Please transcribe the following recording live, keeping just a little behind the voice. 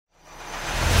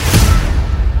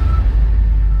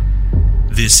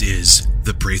This is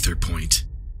the Prather Point.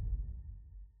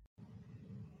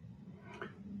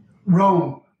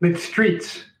 Rome lit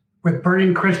streets with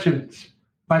burning Christians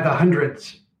by the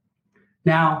hundreds.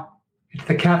 Now it's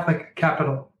the Catholic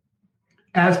capital.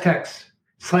 Aztecs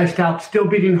sliced out still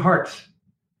beating hearts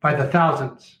by the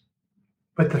thousands.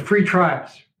 But the free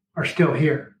tribes are still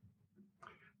here.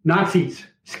 Nazis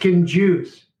skinned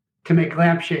Jews to make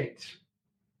lampshades,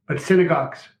 but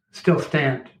synagogues still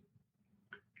stand.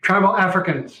 Tribal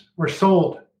Africans were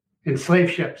sold in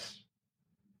slave ships.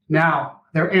 Now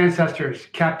their ancestors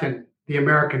captain the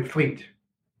American fleet.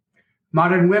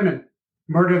 Modern women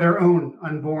murder their own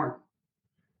unborn,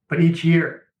 but each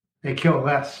year they kill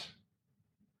less.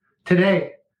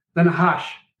 Today, the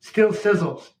Nahash still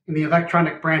sizzles in the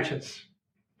electronic branches,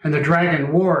 and the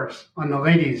dragon wars on the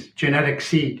lady's genetic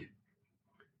seed.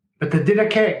 But the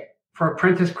Didache for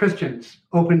apprentice Christians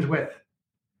opens with,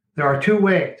 there are two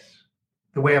ways,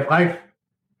 the way of life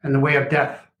and the way of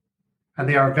death, and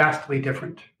they are vastly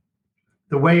different.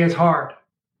 The way is hard,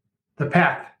 the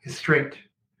path is straight,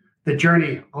 the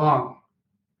journey long.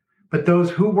 But those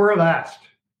who were last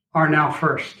are now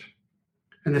first,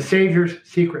 and the Savior's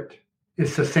secret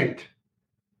is succinct.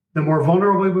 The more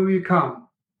vulnerable we become,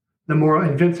 the more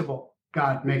invincible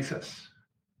God makes us.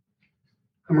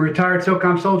 I'm a retired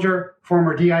SOCOM soldier,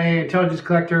 former DIA intelligence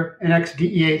collector, and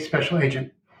ex-DEA special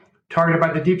agent. Targeted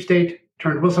by the deep state,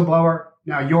 turned whistleblower,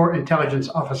 now your intelligence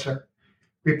officer.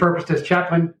 Repurposed as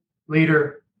chaplain,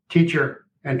 leader, teacher,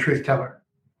 and truth teller.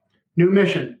 New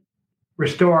mission,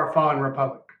 restore our fallen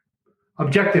republic.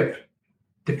 Objective,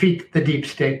 defeat the deep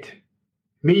state.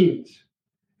 Means,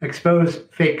 expose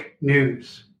fake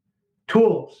news.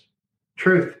 Tools,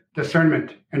 truth,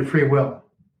 discernment, and free will.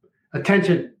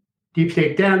 Attention, deep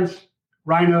state Dems,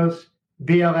 rhinos,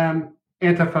 BLM,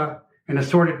 Antifa, and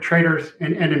assorted traitors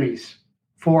and enemies,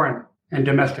 foreign and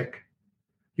domestic.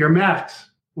 Your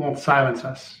masks won't silence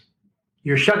us.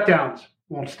 Your shutdowns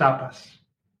won't stop us.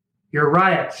 Your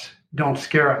riots don't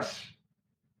scare us.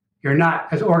 You're not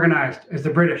as organized as the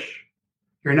British.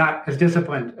 You're not as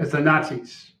disciplined as the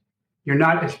Nazis. You're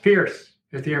not as fierce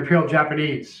as the Imperial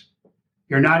Japanese.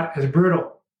 You're not as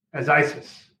brutal as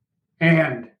ISIS.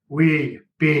 And we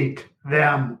beat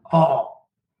them all.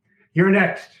 You're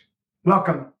next.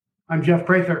 Welcome. I'm Jeff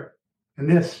Prather, and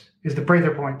this is the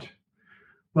Prather Point.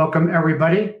 Welcome,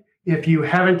 everybody. If you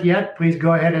haven't yet, please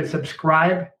go ahead and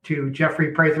subscribe to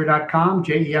jeffreyprather.com,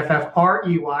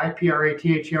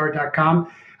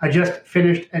 JEFFREYPRATHER.com. I just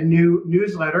finished a new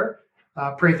newsletter,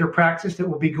 Prather Praxis, that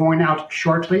will be going out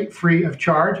shortly, free of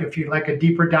charge. If you'd like a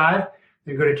deeper dive,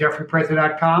 then go to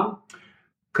jeffreyprather.com.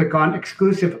 Click on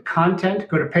exclusive content,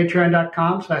 go to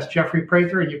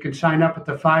patreon.com/jeffreyprather, and you can sign up at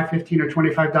the $5, $15, or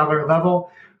 $25 level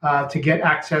to get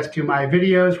access to my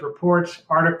videos, reports,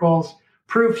 articles,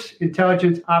 proofs,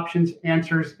 intelligence, options,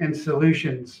 answers, and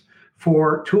solutions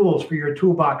for tools for your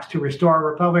toolbox to restore our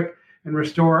republic and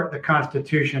restore the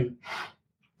Constitution.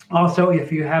 Also,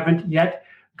 if you haven't yet,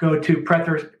 go to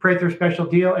Prather Special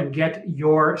Deal and get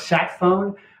your sat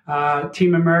phone.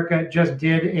 Team America just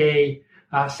did a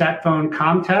sat phone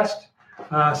contest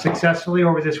successfully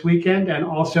over this weekend. And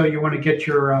also you want to get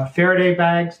your Faraday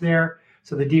bags there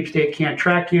so the deep state can't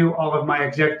track you. All of my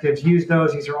executives use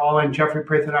those. These are all in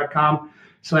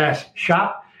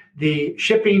jeffreyprather.com/shop. The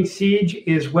shipping siege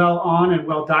is well on and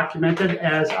well documented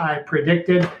as I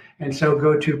predicted. And so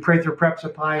go to Prather Prep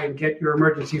Supply and get your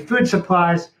emergency food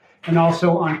supplies. And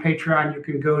also on Patreon, you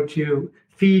can go to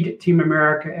Feed Team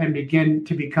America and begin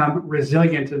to become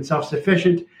resilient and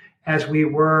self-sufficient as we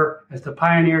were, as the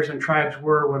pioneers and tribes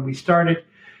were when we started,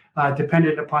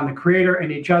 dependent upon the Creator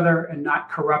and each other and not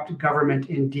corrupt government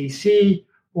in D.C.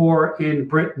 or in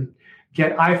Britain.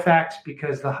 Get IFAKs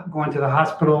because going to the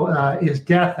hospital is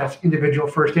death. That's individual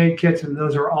first aid kits, and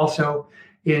those are also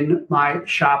in my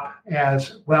shop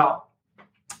as well,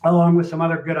 along with some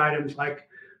other good items like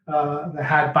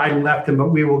had Biden left them, but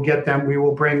we will get them. We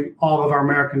will bring all of our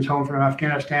Americans home from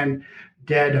Afghanistan,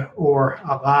 dead or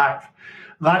alive.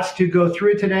 Lots to go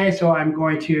through today, so I'm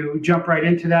going to jump right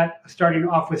into that, starting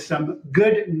off with some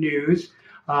good news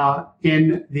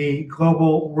in the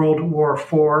global World War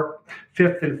IV,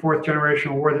 fifth and fourth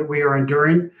generational war that we are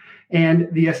enduring. And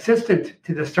the assistant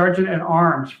to the sergeant at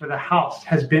arms for the House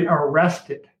has been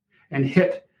arrested and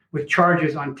hit with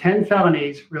charges on 10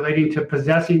 felonies relating to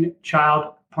possessing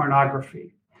child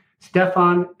pornography.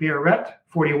 Stefan Biaret,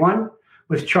 41,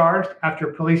 was charged after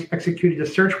police executed a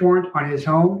search warrant on his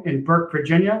home in Burke,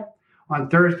 Virginia on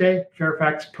Thursday,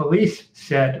 Fairfax Police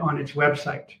said on its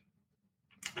website.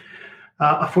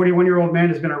 A 41-year-old man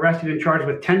has been arrested and charged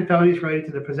with 10 felonies related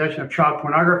to the possession of child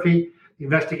pornography. The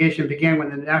investigation began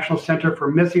when the National Center for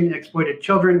Missing and Exploited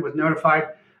Children was notified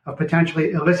of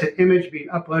potentially illicit image being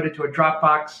uploaded to a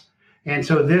Dropbox. And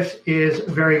so this is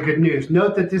very good news.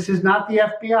 Note that this is not the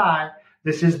FBI,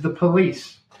 this is the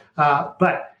police.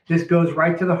 But this goes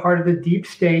right to the heart of the deep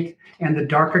state and the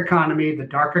dark economy. The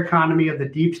dark economy of the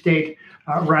deep state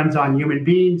runs on human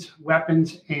beings,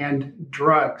 weapons, and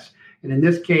drugs. And in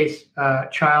this case,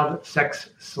 child sex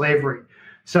slavery.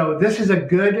 So this is a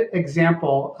good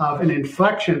example of an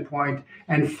inflection point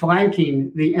and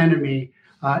flanking the enemy,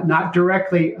 not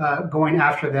directly going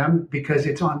after them because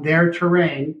it's on their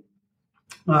terrain.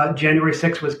 January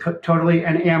 6th was totally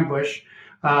an ambush,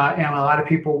 and a lot of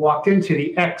people walked into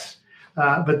the X,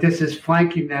 but this is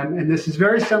flanking them. And this is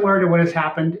very similar to what has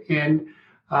happened in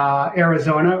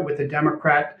Arizona with the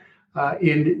Democrat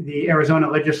in the Arizona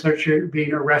legislature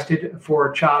being arrested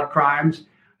for child crimes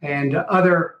and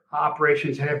other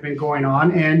operations that have been going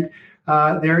on. And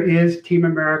there is Team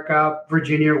America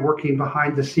Virginia working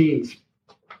behind the scenes.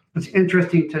 It's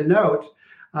interesting to note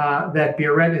that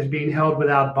Barrett is being held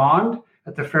without bond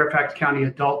at the Fairfax County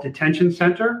Adult Detention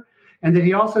Center, and that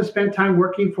he also spent time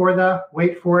working for the,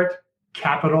 wait for it,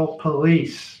 Capitol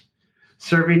Police,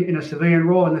 serving in a civilian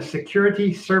role in the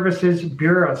Security Services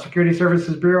Bureau. Security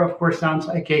Services Bureau, of course, sounds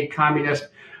like a communist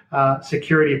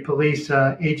security police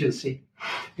agency.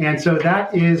 And so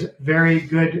that is very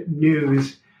good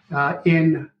news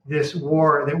in this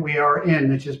war that we are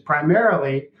in, which is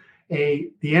primarily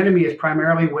the enemy is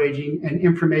primarily waging an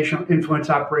informational influence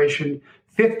operation,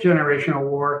 fifth generational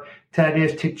war, that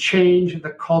is to change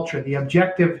the culture. The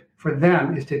objective for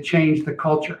them is to change the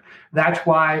culture. That's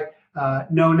why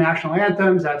no national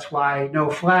anthems. That's why no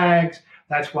flags.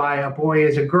 That's why a boy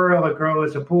is a girl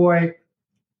is a boy.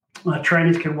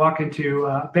 Chinese can walk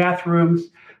into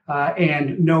bathrooms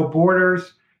and no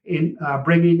borders. In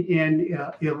bringing in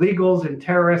illegals and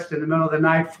terrorists in the middle of the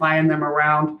night, flying them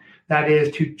around. That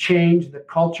is to change the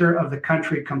culture of the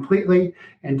country completely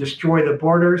and destroy the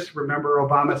borders. Remember,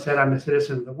 Obama said, I'm a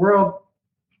citizen of the world.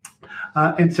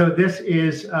 And so this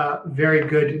is very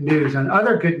good news. And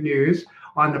other good news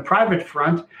on the private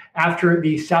front, after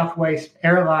the Southwest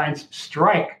Airlines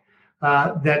strike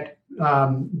that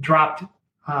dropped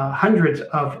hundreds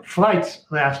of flights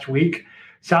last week,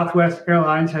 Southwest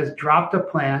Airlines has dropped a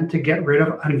plan to get rid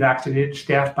of unvaccinated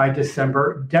staff by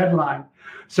December deadline.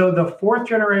 So the fourth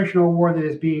generational war that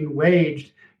is being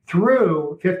waged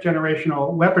through fifth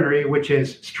generational weaponry, which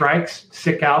is strikes,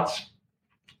 sick outs,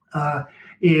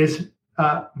 is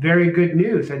very good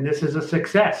news. And this is a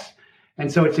success.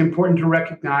 And so it's important to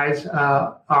recognize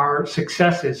our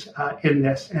successes in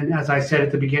this. And as I said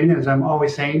at the beginning, as I'm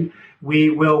always saying,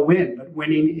 we will win. But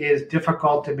winning is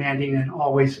difficult, demanding, and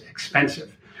always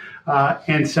expensive.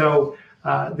 And so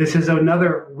this is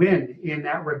another win in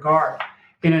that regard.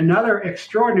 In another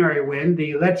extraordinary win,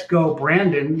 the Let's Go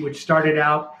Brandon, which started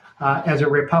out as a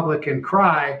Republican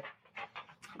cry,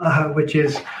 which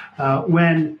is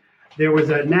when there was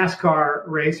a NASCAR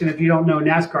race. And if you don't know,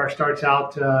 NASCAR starts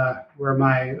out where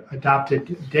my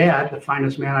adopted dad, the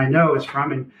finest man I know, is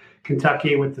from, in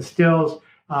Kentucky, with the Stills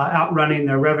outrunning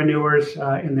the revenuers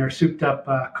in their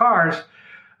souped-up cars.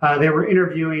 They were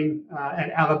interviewing at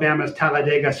Alabama's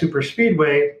Talladega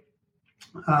Superspeedway.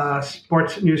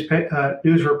 Sports news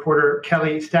reporter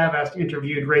Kelly Stavast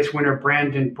interviewed race winner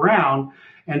Brandon Brown,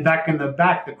 and back in the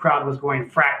back, the crowd was going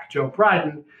 "Frack Joe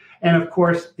Biden," and of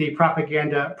course, the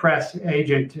propaganda press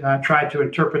agent tried to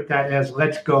interpret that as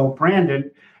 "Let's go Brandon,"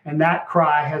 and that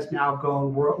cry has now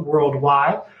gone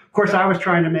worldwide. Of course, I was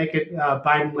trying to make it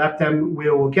Biden left them, we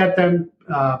will get them,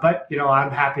 but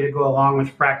I'm happy to go along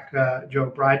with "Frack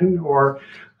Joe Biden" or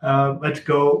 "Let's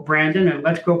go Brandon," and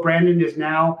 "Let's go Brandon" is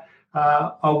now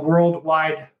a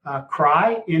worldwide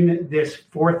cry in this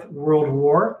fourth world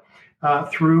war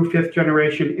through fifth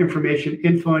generation information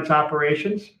influence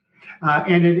operations.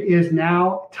 And it is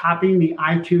now topping the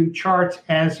iTunes charts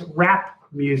as rap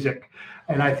music.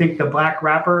 And I think the black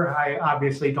rapper, I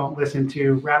obviously don't listen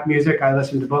to rap music. I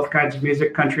listen to both kinds of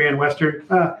music, country and Western,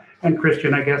 and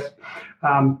Christian, I guess.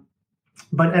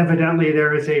 But evidently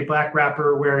there is a black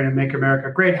rapper wearing a Make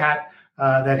America Great hat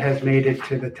that has made it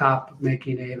to the top,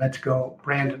 making a "Let's Go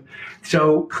Brandon."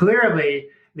 So clearly,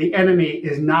 the enemy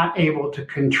is not able to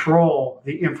control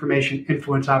the information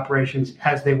influence operations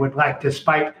as they would like,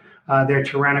 despite their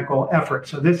tyrannical efforts.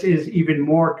 So this is even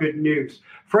more good news.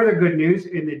 Further good news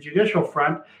in the judicial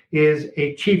front is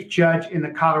a chief judge in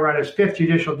the Colorado's 5th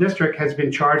Judicial District has been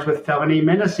charged with felony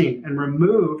menacing and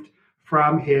removed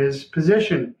from his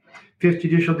position. 5th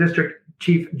Judicial District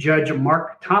Chief Judge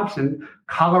Mark Thompson,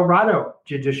 Colorado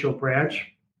Judicial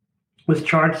Branch, was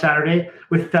charged Saturday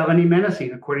with felony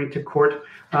menacing, according to court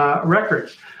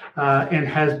records, and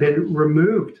has been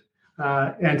removed.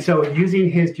 And so using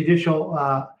his judicial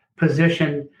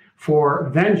position for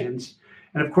vengeance,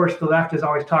 and of course the left is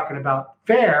always talking about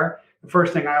fair. The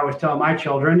first thing I always tell my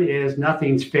children is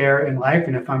nothing's fair in life.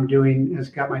 And if I'm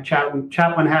got my chaplain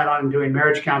hat on and doing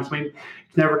marriage counseling,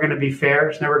 it's never going to be fair.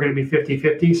 It's never going to be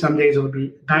 50-50. Some days it'll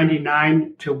be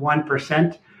 99 to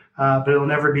 1%, but it'll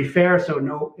never be fair. So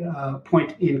no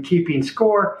point in keeping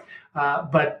score.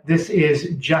 But this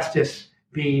is justice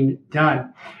being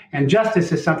done. And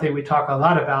justice is something we talk a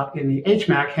lot about in the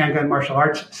HMAC, Handgun Martial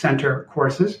Arts Center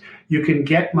courses. You can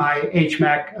get my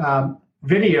HMAC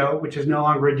video, which is no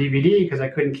longer a DVD because I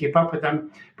couldn't keep up with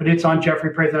them, but it's on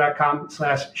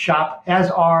jeffreyprather.com/shop, as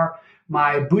are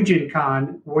my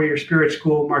Bujinkan Warrior Spirit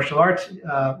School martial arts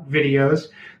videos.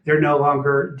 They're no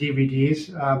longer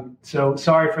DVDs. So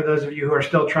sorry for those of you who are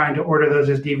still trying to order those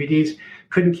as DVDs.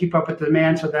 Couldn't keep up with the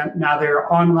demand, so that now they're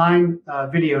online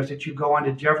videos that you go on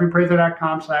to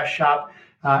jeffreyprather.com/shop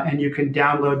and you can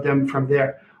download them from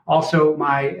there. Also,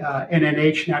 my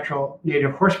NNH, Natural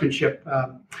Native Horsemanship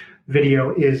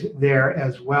video is there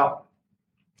as well.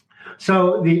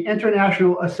 So the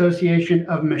International Association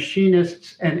of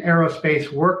Machinists and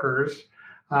Aerospace Workers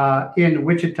in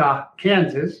Wichita,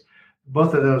 Kansas,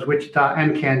 both of those, Wichita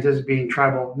and Kansas being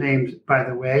tribal names, by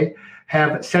the way,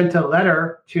 have sent a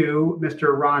letter to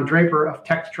Mr. Ron Draper of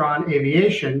Textron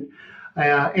Aviation,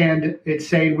 and it's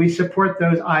saying, we support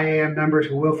those IAM members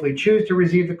who willfully choose to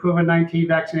receive the COVID-19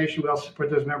 vaccination. We also support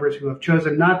those members who have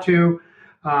chosen not to.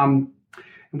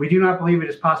 And we do not believe it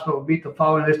is possible to meet the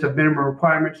following list of minimum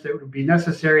requirements that would be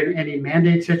necessary in any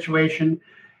mandate situation.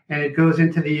 And it goes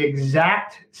into the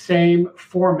exact same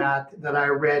format that I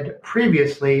read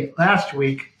previously last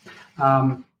week,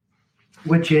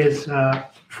 which is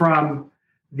from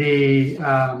the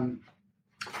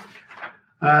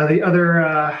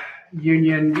other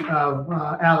union of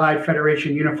Allied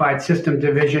Federation Unified System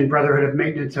Division, Brotherhood of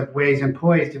Maintenance of Ways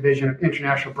Employees Division of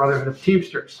International Brotherhood of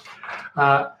Teamsters.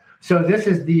 So this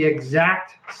is the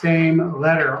exact same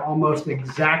letter, almost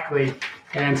exactly.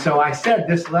 And so I said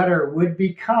this letter would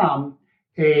become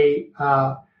a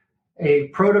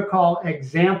protocol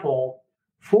example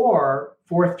for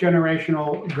fourth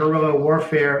generational guerrilla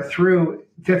warfare through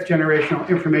fifth generational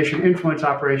information influence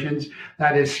operations.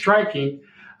 That is striking.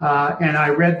 And I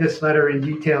read this letter in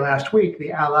detail last week,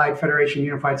 the Allied Federation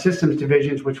Unified Systems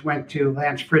Divisions, which went to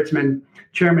Lance Fritzman,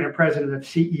 chairman and president of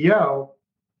CEO,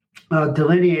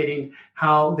 delineating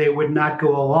how they would not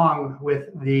go along with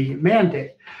the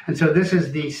mandate. And so this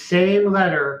is the same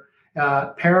letter,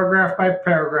 paragraph by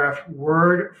paragraph,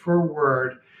 word for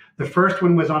word. The first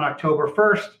one was on October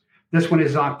 1st. This one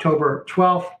is October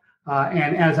 12th.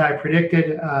 And as I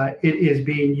predicted, it is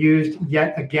being used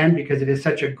yet again because it is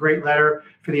such a great letter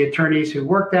for the attorneys who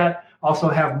worked at. Also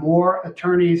have more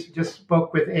attorneys. Just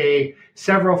spoke with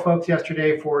several folks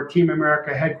yesterday for Team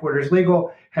America Headquarters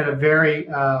Legal. Had a very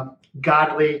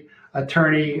godly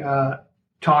attorney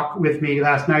talk with me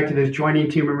last night that is joining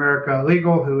Team America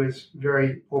Legal, who is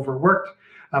very overworked.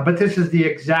 But this is the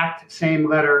exact same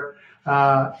letter,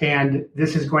 and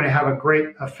this is going to have a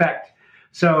great effect.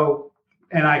 So,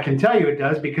 and I can tell you it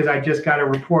does because I just got a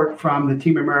report from the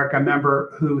Team America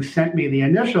member who sent me the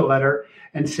initial letter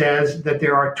and says that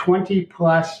there are 20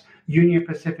 plus Union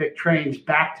Pacific trains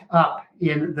backed up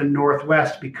in the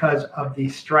Northwest because of the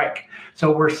strike.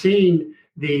 So we're seeing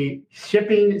the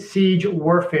shipping siege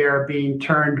warfare being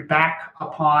turned back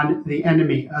upon the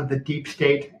enemy of the deep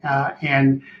state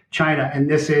and China. And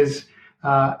this is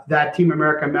that Team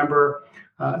America member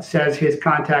says his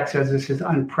contact says this is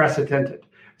unprecedented.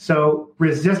 So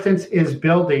resistance is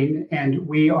building and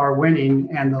we are winning,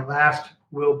 and the last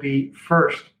will be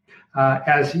first,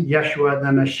 as Yeshua the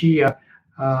Mashiach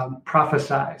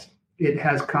prophesied. It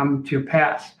has come to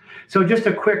pass. So just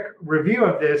a quick review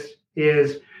of this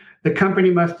is the company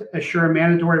must assure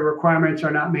mandatory requirements are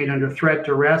not made under threat,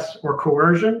 duress, or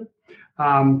coercion.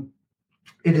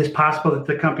 It is possible that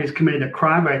the company has committed a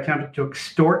crime by attempting to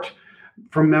extort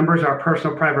from members our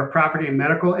personal private property and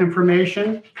medical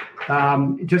information.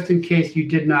 Just in case you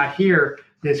did not hear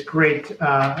this great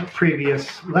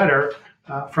previous letter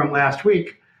from last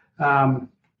week,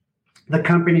 the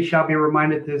company shall be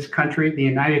reminded that this country, the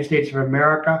United States of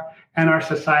America, and our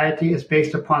society is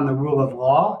based upon the rule of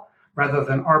law rather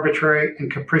than arbitrary and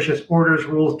capricious orders,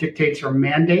 rules, dictates, or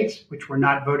mandates, which were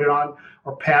not voted on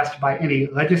or passed by any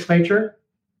legislature.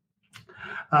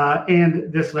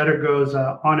 And this letter goes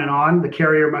on and on. The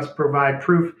carrier must provide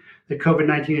proof that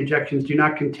COVID-19 injections do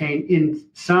not contain in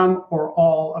some or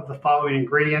all of the following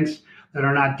ingredients that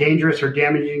are not dangerous or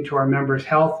damaging to our members'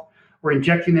 health or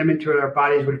injecting them into their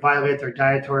bodies would violate their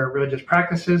dietary or religious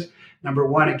practices. Number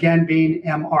one, again, being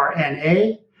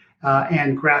mRNA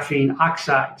and graphene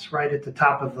oxides right at the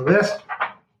top of the list.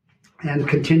 And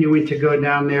continuing to go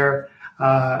down there,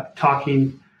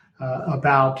 talking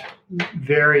about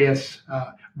various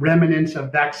remnants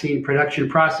of vaccine production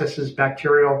processes,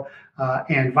 bacterial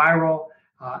and viral,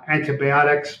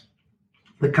 antibiotics.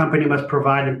 The company must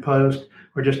provide and post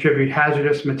or distribute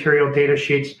hazardous material data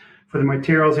sheets for the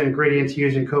materials and ingredients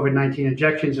used in COVID-19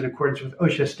 injections in accordance with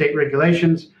OSHA state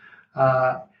regulations.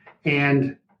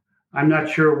 And I'm not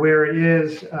sure where it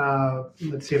is.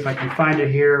 Let's see if I can find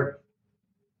it here.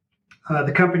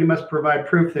 The company must provide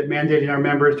proof that mandating our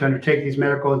members to undertake these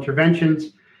medical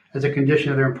interventions as a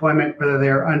condition of their employment, whether they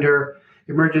are under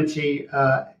emergency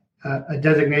a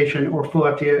designation or full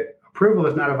FDA approval,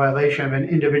 is not a violation of an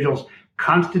individual's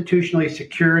constitutionally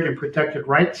secured and protected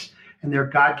rights and their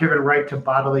God-given right to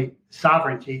bodily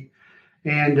sovereignty.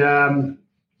 And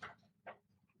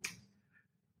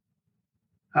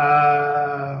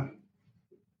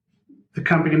the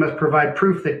company must provide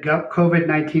proof that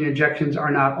COVID-19 injections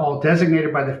are not all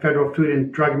designated by the Federal Food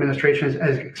and Drug Administration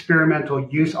as experimental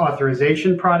use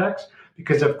authorization products,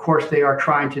 because of course they are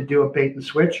trying to do a bait and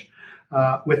switch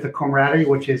with the Comirnaty,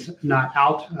 which is not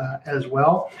out as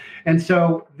well. And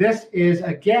so this is,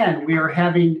 again, we are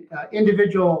having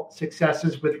individual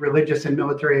successes with religious and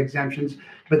military exemptions,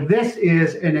 but this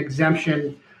is an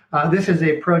exemption. This is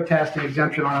a protest and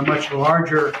exemption on a much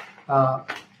larger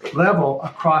level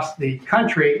across the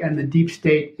country, and the deep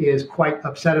state is quite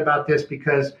upset about this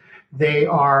because they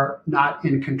are not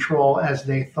in control as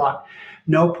they thought.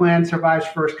 No plan survives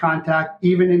first contact,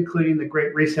 even including the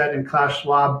Great Reset and Klaus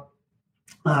Schwab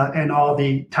and all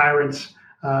the tyrants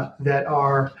that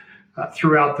are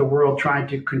throughout the world trying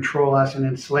to control us and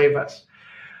enslave us.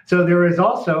 So there is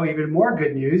also even more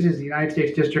good news is the United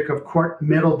States District of Court,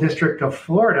 Middle District of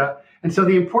Florida. And so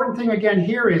the important thing again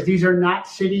here is these are not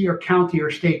city or county or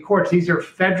state courts. These are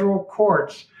federal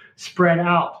courts spread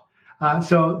out.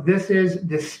 So this is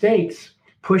the states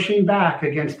pushing back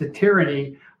against the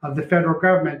tyranny of the federal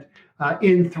government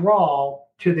in thrall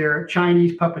to their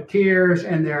Chinese puppeteers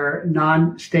and their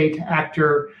non-state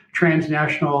actor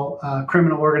transnational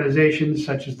criminal organizations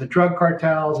such as the drug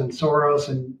cartels and Soros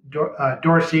and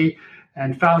Dorsey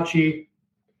and Fauci,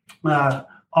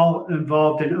 all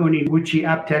involved in owning WuXi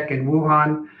AppTec in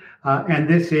Wuhan. And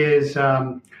this is,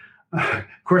 of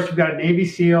course, we've got a Navy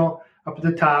SEAL up at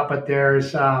the top, but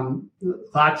there's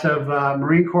lots of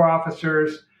Marine Corps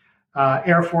officers,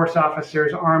 Air Force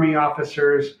officers, Army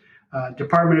officers,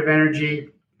 Department of Energy,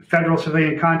 federal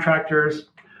civilian contractors,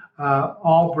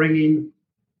 all bringing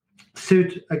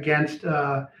suit against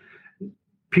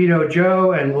Pito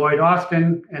Joe and Lloyd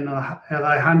Austin and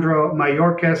Alejandro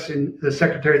Mayorkas, and the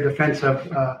Secretary of Defense of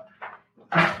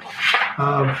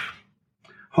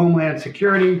Homeland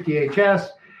Security, DHS.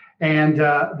 And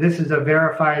this is a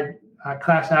verified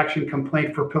class action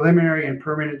complaint for preliminary and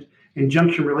permanent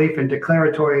injunction relief and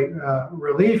declaratory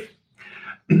relief.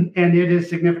 And it is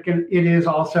significant. It is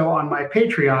also on my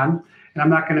Patreon. And I'm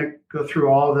not going to go through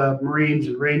all the Marines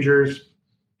and Rangers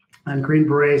and Green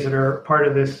Berets that are part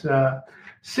of this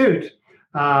suit.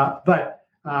 But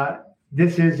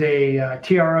this is a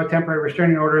TRO, temporary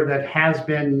restraining order, that has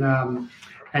been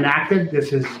enacted.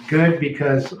 This is good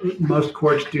because most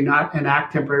courts do not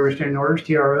enact temporary restraining orders,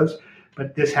 TROs,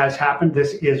 but this has happened.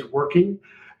 This is working.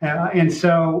 And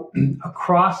so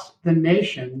across the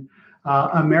nation,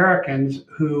 Americans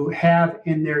who have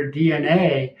in their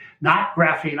DNA not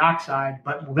graphene oxide,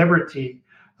 but liberty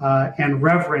and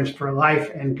reverence for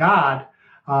life and God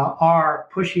are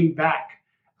pushing back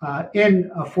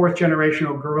in a fourth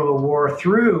generational guerrilla war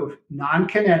through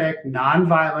non-kinetic,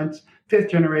 non-violent, fifth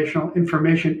generational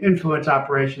information influence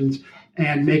operations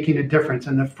and making a difference.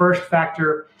 And the first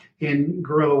factor in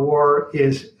guerrilla war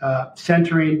is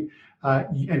centering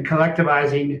and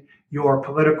collectivizing your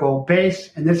political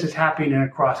base. And this is happening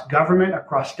across government,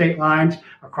 across state lines,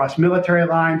 across military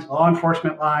lines, law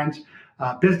enforcement lines,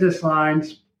 business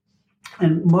lines.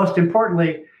 And most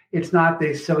importantly, it's not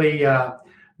the silly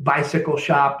bicycle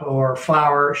shop or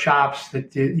flower shops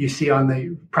that you see on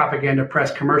the propaganda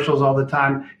press commercials all the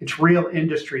time. It's real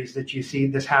industries that you see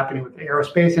this happening with the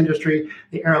aerospace industry,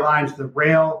 the airlines, the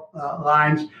rail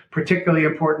lines, particularly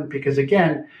important because,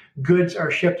 again, goods are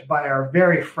shipped by our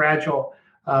very fragile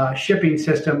shipping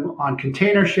system on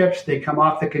container ships. They come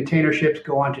off the container ships,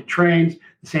 go onto trains.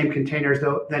 The same containers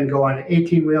then go onto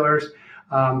 18-wheelers.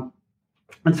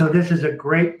 And so this is a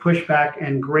great pushback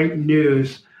and great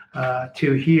news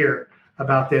to hear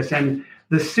about this. And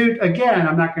the suit, again,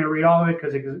 I'm not going to read all of it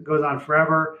because it goes on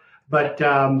forever, but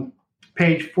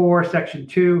page 4, section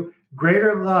 2,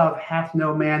 greater love hath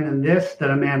no man than this, that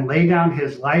a man lay down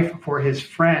his life for his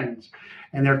friends.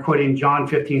 And they're quoting John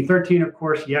 15:13, of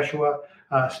course, Yeshua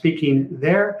speaking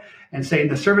there, and saying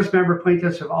the service member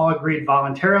plaintiffs have all agreed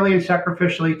voluntarily and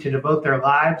sacrificially to devote their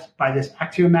lives by this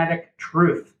axiomatic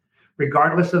truth,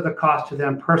 regardless of the cost to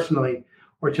them personally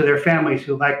or to their families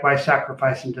who likewise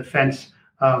sacrifice in defense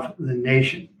of the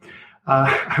nation.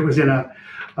 I was in a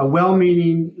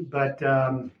well-meaning but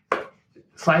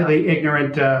slightly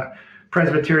ignorant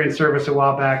Presbyterian service a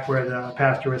while back where the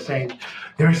pastor was saying,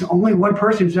 there's only one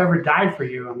person who's ever died for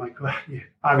you. I'm like, well,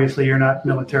 obviously you're not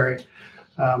military.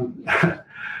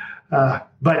 But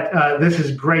this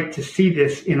is great to see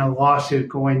this in a lawsuit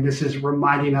going. This is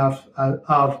reminding us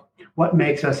of what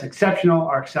makes us exceptional,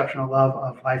 our exceptional love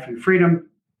of life and freedom.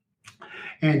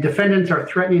 And defendants are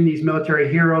threatening these military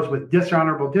heroes with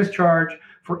dishonorable discharge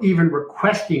for even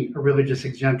requesting a religious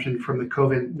exemption from the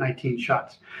COVID-19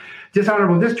 shots.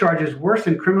 Dishonorable discharge is worse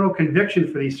than criminal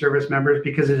conviction for these service members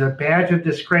because it's a badge of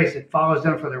disgrace that follows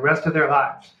them for the rest of their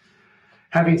lives.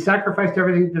 Having sacrificed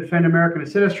everything to defend American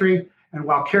citizenry, and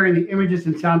while carrying the images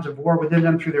and sounds of war within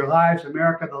them through their lives,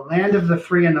 America, the land of the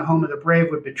free and the home of the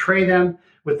brave, would betray them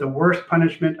with the worst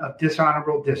punishment of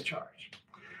dishonorable discharge.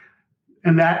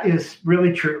 And that is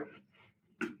really true.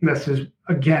 This is,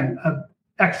 again, an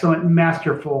excellent,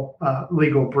 masterful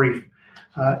legal brief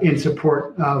in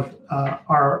support of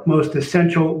our most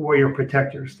essential warrior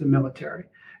protectors, the military,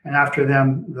 and after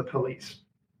them, the police.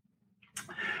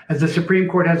 As the Supreme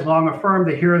Court has long affirmed,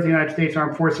 the heroes of the United States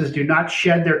Armed Forces do not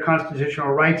shed their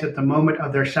constitutional rights at the moment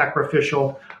of their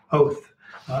sacrificial oath.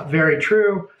 Very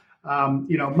true.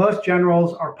 Most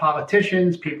generals are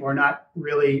politicians. People are not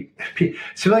really,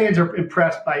 civilians are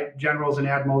impressed by generals and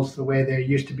admirals the way they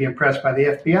used to be impressed by the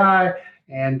FBI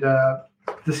and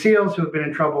the SEALs, who have been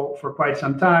in trouble for quite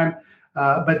some time.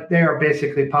 But they are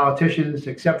basically politicians,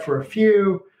 except for a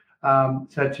few,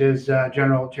 such as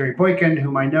General Jerry Boykin,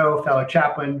 whom I know, fellow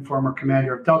chaplain, former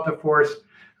commander of Delta Force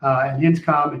and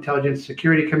INSCOM, Intelligence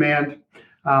Security Command.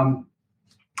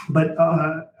 But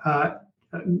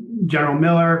General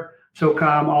Miller,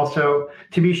 SOCOM also.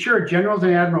 To be sure, generals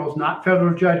and admirals, not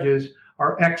federal judges,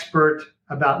 are expert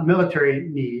about military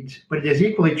needs, but it is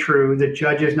equally true that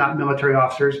judges, not military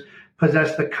officers,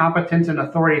 possess the competence and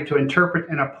authority to interpret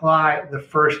and apply the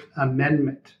First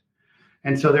Amendment.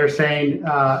 And so they're saying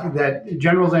that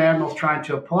generals and admirals trying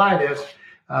to apply this,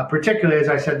 particularly, as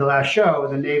I said the last show,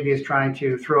 the Navy is trying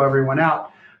to throw everyone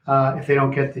out if they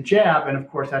don't get the jab. And of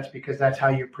course, that's because that's how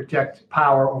you protect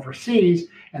power overseas.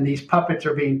 And these puppets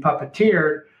are being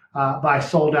puppeteered by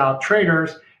sold-out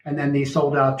traders. And then these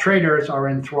sold-out traders are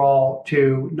in thrall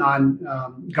to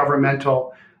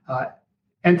non-governmental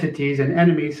entities and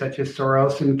enemies such as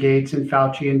Soros and Gates and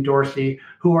Fauci and Dorsey,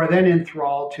 who are then in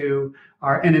thrall to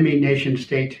our enemy nation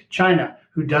state, China,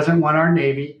 who doesn't want our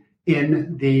Navy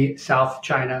in the South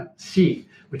China Sea,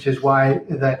 which is why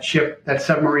that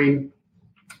submarine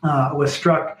was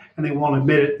struck, and they won't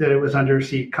admit it, that it was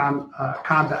undersea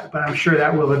combat. But I'm sure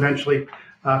that will eventually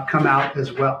come out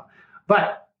as well.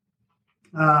 But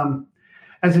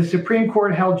as the Supreme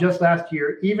Court held just last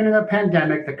year, even in a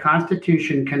pandemic, the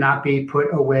Constitution cannot be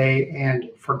put away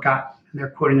and forgotten. And they're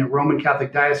quoting the Roman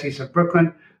Catholic Diocese of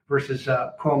Brooklyn versus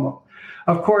Cuomo.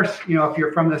 Of course, if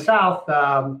you're from the South,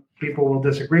 people will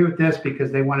disagree with this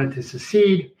because they wanted to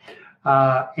secede.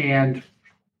 And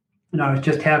I was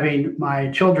just having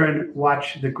my children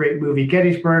watch the great movie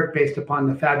Gettysburg, based upon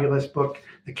the fabulous book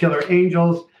The Killer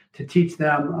Angels, to teach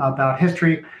them about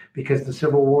history, because the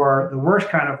Civil War, the worst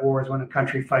kind of war, is when a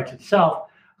country fights itself.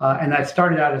 And that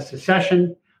started out as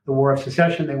secession, the War of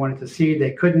Secession. They wanted to secede,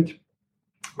 they couldn't.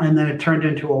 And then it turned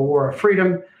into a war of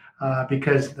freedom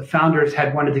because the founders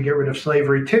had wanted to get rid of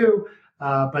slavery too,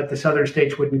 but the southern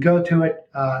states wouldn't go to it.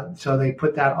 So they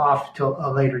put that off till a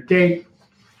later date.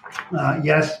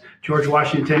 Yes, George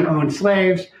Washington owned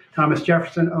slaves. Thomas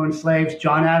Jefferson owned slaves.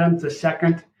 John Adams, the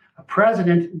second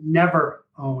president, never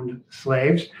owned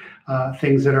slaves,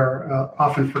 things that are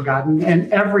often forgotten.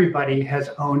 And everybody has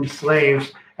owned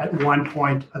slaves at one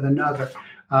point or another.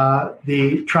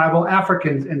 The tribal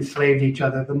Africans enslaved each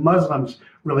other. The Muslims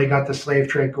really got the slave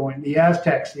trade going. The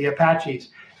Aztecs, the Apaches,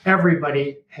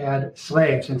 everybody had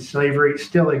slaves, and slavery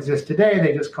still exists today.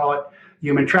 They just call it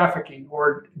human trafficking,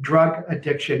 or drug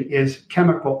addiction is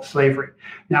chemical slavery.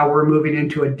 Now we're moving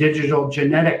into a digital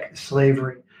genetic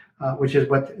slavery, which is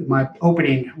what my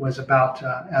opening was about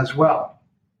as well.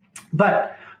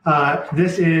 But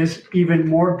this is even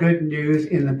more good news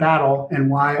in the battle, and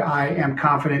why I am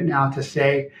confident now to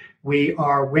say we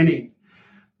are winning.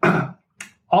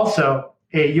 Also,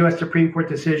 a U.S. Supreme Court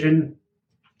decision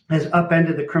has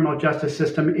upended the criminal justice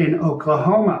system in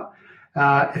Oklahoma.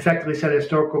 Effectively said, a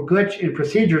historical glitch in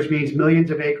procedures means millions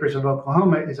of acres of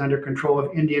Oklahoma is under control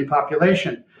of Indian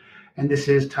population. And this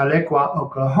is Tahlequah,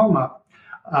 Oklahoma.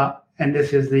 And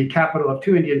this is the capital of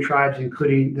two Indian tribes,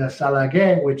 including the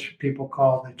Salage, which people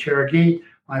call the Cherokee.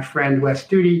 My friend Wes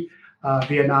Studi,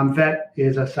 Vietnam vet,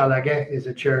 is a Salage, is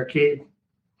a Cherokee.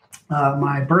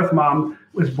 My birth mom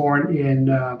was born in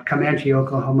Comanche,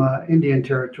 Oklahoma, Indian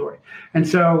Territory. And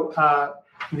so I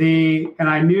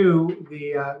knew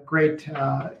the great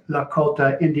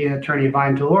Lakota Indian attorney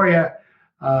Vine Deloria,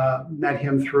 met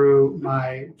him through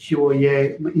my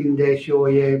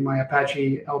my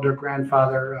Apache elder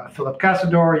grandfather, Philip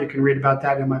Casador. You can read about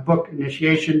that in my book,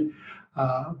 Initiation.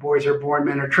 Boys Are Born,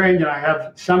 Men Are Trained. And I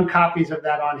have some copies of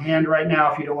that on hand right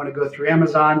now if you don't want to go through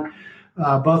Amazon.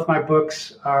 Both my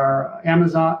books are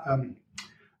Amazon,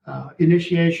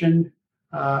 Initiation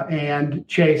and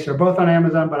Chase are both on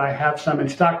Amazon, but I have some in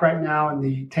stock right now. And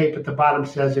the tape at the bottom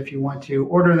says if you want to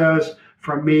order those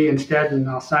from me instead, and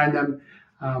I'll sign them,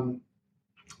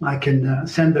 I can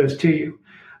send those to you.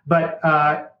 But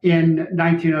in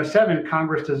 1907,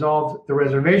 Congress dissolved the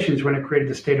reservations when it created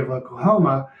the state of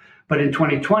Oklahoma. But in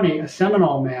 2020, a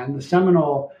Seminole man, the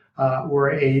Seminole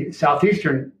were a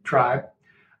southeastern tribe,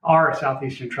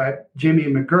 Jimmy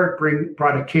McGirt,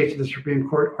 brought a case to the Supreme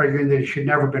Court arguing that he should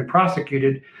never have been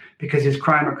prosecuted because his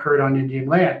crime occurred on Indian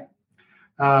land.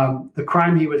 The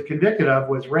crime he was convicted of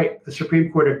was rape. The Supreme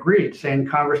Court agreed, saying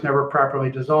Congress never properly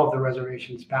dissolved the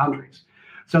reservation's boundaries.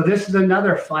 So this is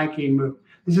another flanking move.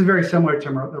 This is very similar to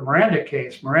the Miranda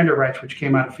case, Miranda rights, which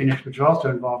came out of Phoenix, which also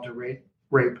involved a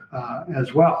rape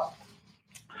as well.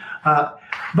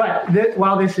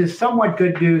 While this is somewhat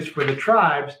good news for the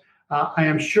tribes, I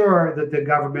am sure that the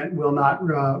government will not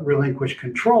relinquish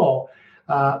control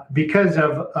because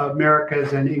of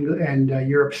America's and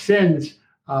Europe's sins.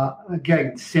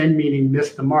 Again, sin meaning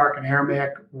miss the mark, an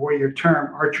Aramaic warrior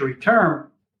term, archery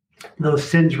term. Those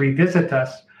sins revisit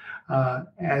us,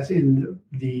 as in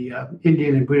the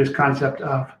Indian and Buddhist concept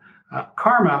of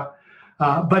karma.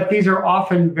 But these are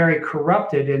often very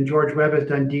corrupted, and George Webb has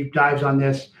done deep dives on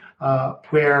this,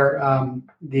 where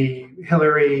the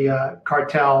Hillary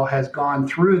cartel has gone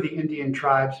through the Indian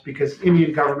tribes, because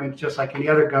Indian government, just like any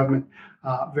other government,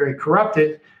 very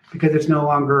corrupted, because it's no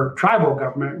longer tribal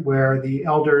government where the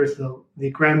elders, the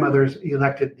grandmothers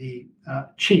elected the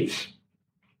chiefs.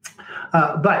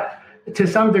 But to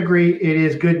some degree, it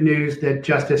is good news that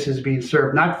justice is being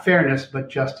served, not fairness, but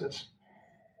justice.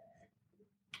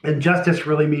 And justice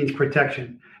really means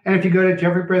protection. And if you go to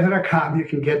jeffreyprather.com, you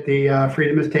can get the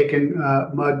Freedom is Taken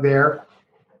mug there.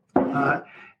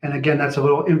 And again, that's a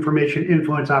little information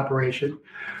influence operation.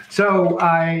 So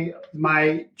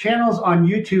my channels on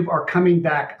YouTube are coming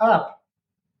back up.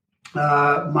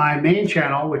 My main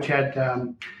channel, which had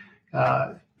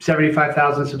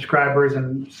 75,000 subscribers,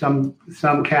 and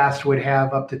some casts would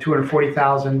have up to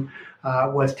 240,000,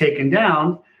 was taken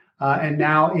down. And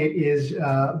now it is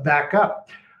back up.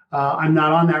 I'm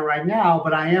not on that right now,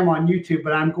 but I am on YouTube.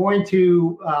 But I'm going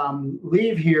to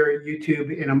leave here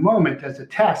YouTube in a moment as a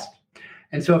test.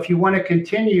 And so if you want to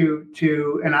continue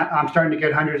to, and I'm starting to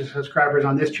get hundreds of subscribers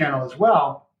on this channel as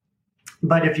well,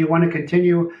 but if you want to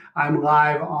continue, I'm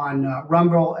live on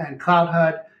Rumble and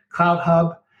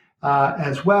CloudHub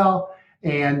as well.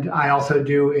 And I also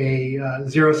do a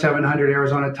 0700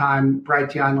 Arizona time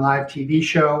Brighteon live TV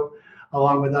show,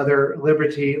 along with other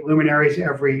Liberty luminaries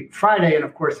every Friday. And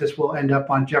of course, this will end up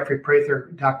on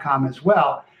jeffreyprather.com as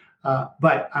well.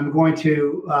 But I'm going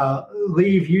to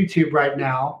leave YouTube right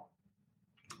now.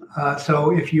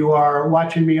 So if you are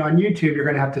watching me on YouTube, you're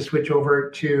going to have to switch over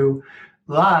to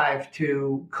live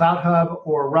to CloudHub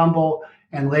or Rumble.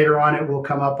 And later on, it will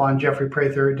come up on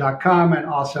jeffreyprather.com and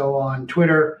also on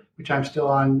Twitter, which I'm still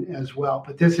on as well.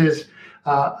 But this is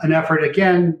an effort,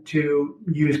 again, to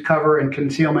use cover and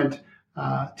concealment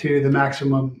to the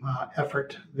maximum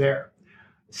effort there.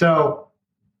 So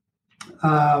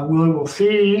we will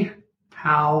see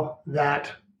how that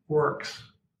works,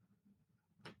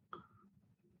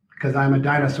 because I'm a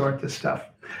dinosaur at this stuff.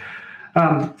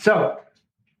 So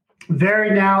very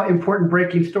now important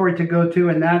breaking story to go to,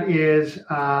 and that is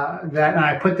that, and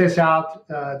I put this out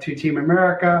to Team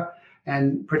America,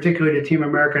 and particularly to Team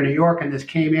America New York, and this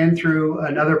came in through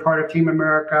another part of Team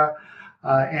America.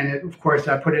 Of course,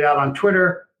 I put it out on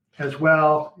Twitter as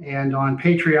well and on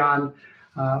Patreon.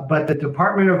 But the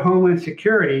Department of Homeland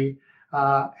Security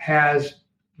has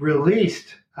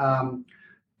released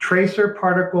tracer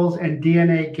particles and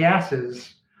DNA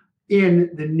gases in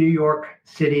the New York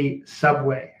City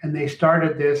subway. And they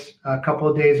started this a couple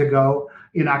of days ago.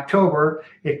 in October.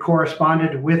 It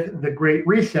corresponded with the Great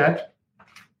Reset.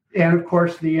 And of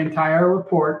course, the entire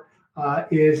report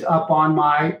is up on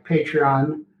my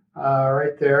Patreon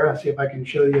right there. I'll see if I can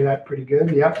show you that pretty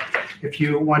good. Yep, if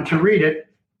you want to read it.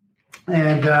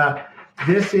 And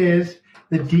this is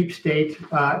the deep state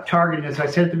targeting. As I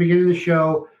said at the beginning of the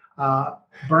show,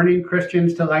 burning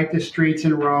Christians to light the streets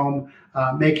in Rome,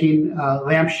 making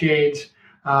lampshades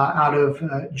out of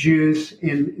Jews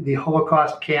in the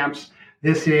Holocaust camps.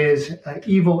 This is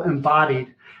evil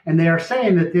embodied. And they are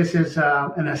saying that this is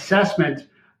an assessment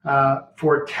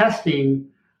for testing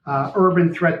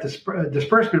urban threat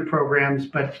disbursement programs,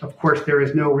 but of course there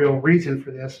is no real reason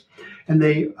for this. And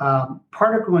the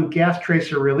particle and gas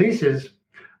tracer releases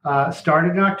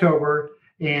started in October,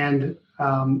 and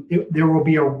there will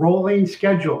be a rolling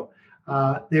schedule.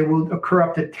 They will occur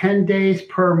up to 10 days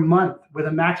per month with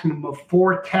a maximum of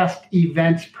 4 test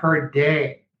events per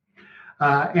day.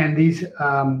 And these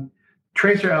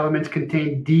tracer elements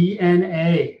contain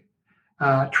DNA,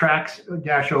 tracks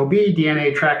 -OB,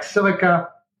 DNA tracks silica,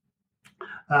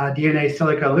 DNA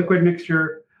silica liquid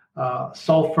mixture,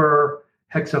 sulfur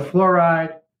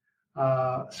hexafluoride,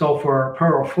 sulfur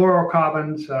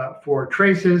perfluorocarbons for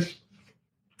traces.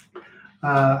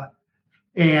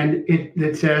 And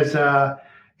it says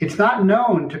it's not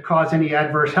known to cause any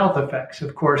adverse health effects.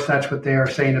 Of course, that's what they are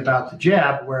saying about the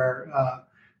jab, where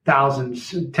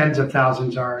thousands, tens of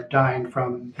thousands are dying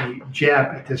from the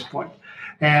jab at this point.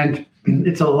 And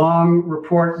it's a long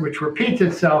report which repeats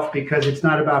itself because it's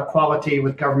not about quality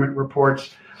with government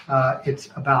reports. It's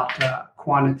about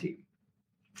quantity.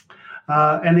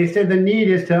 And they said the need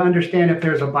is to understand if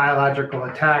there's a biological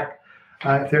attack,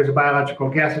 if there's a biological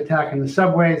gas attack in the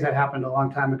subways. That happened a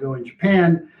long time ago in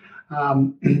Japan.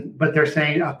 But they're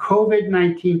saying a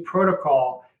COVID-19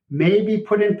 protocol may be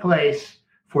put in place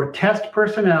for test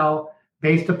personnel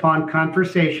based upon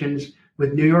conversations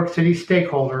with New York City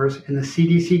stakeholders and the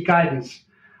CDC guidance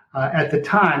at the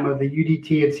time of the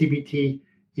UDT and CBT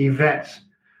events.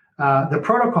 The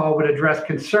protocol would address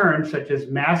concerns such as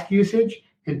mask usage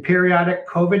and periodic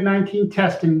COVID-19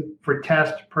 testing for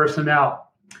test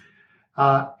personnel.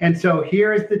 And so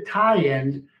here is the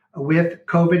tie-in with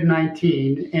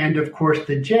COVID-19 and, of course,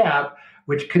 the jab,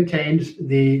 which contains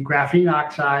the graphene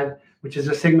oxide, which is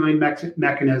a signaling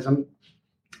mechanism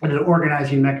and an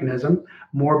organizing mechanism.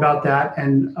 More about that,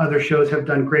 and other shows have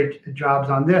done great jobs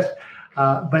on this.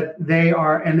 But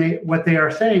what they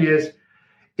are saying is,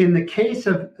 in the case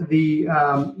of the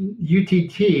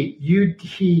UTD,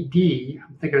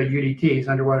 I'm thinking of UDTs,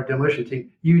 underwater demolition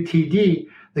team, UTD,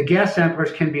 the gas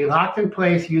samplers can be locked in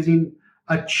place using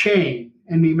a chain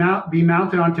and be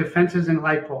mounted onto fences and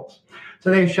light poles.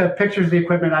 So they show pictures of the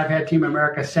equipment. I've had Team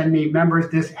America send me members.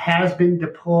 This has been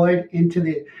deployed into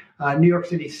the New York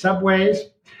City subways.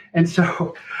 And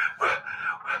so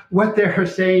what they're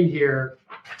saying here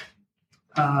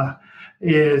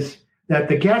is that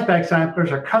the gas bag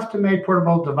samplers are custom-made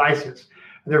portable devices.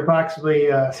 They're approximately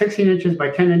 16 inches by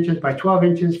 10 inches by 12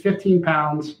 inches, 15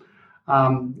 pounds.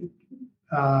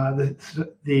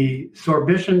 The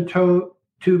sorbition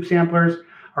tube samplers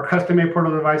are custom-made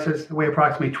portable devices that weigh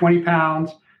approximately 20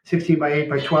 pounds, 16 by 8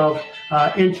 by 12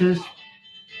 inches.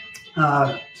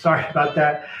 Sorry about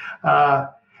that.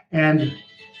 And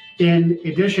in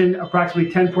addition,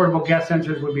 approximately 10 portable gas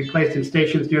sensors would be placed in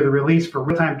stations near the release for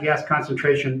real-time gas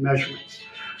concentration measurements.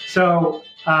 So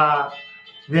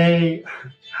they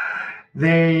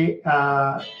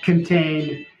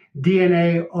contain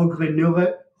DNA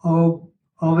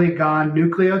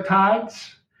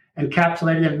oligonucleotides,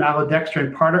 encapsulated in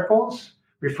maltodextrin particles,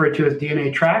 referred to as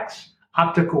DNA tracks,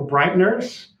 optical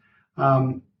brighteners,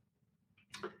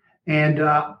 and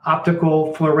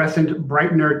optical fluorescent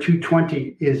brightener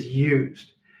 220 is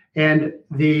used. And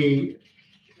the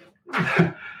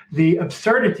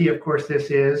absurdity, of course,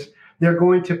 this is they're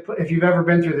going to, if you've ever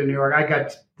been through the New York,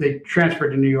 they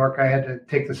transferred to New York. I had to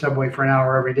take the subway for an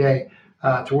hour every day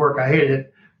to work. I hated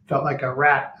it, felt like a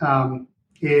rat.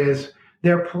 Is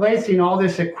they're placing all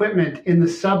this equipment in the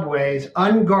subways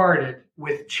unguarded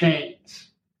with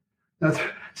chains. Now,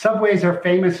 subways are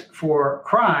famous for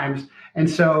crimes. And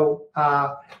so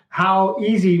how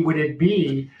easy would it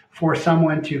be for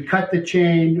someone to cut the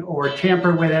chain or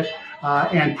tamper with it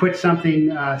and put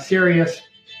something serious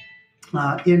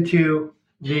into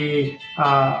the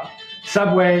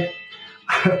subway?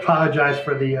 I apologize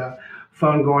for the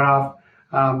phone going off.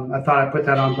 I thought I put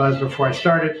that on buzz before I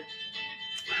started.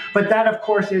 But that, of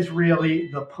course, is really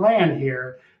the plan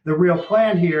here. The real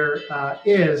plan here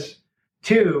is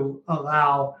to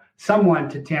allow someone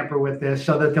to tamper with this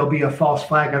so that there'll be a false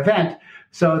flag event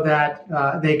so that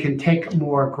they can take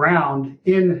more ground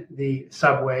in the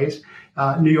subways.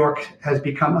 New York has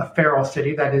become a feral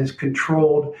city that is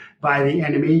controlled by the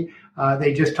enemy.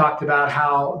 They just talked about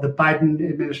how the Biden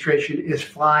administration is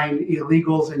flying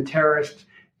illegals and terrorists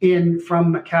in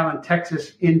from McAllen,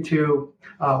 Texas into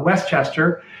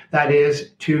Westchester. That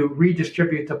is to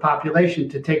redistribute the population,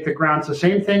 to take the grounds. The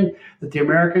same thing that the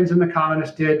Americans and the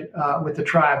colonists did with the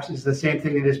tribes is the same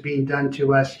thing that is being done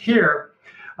to us here.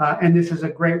 And this is a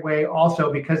great way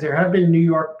also because there have been New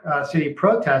York City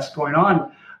protests going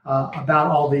on about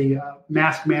all the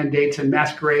mask mandates and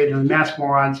masquerade and mask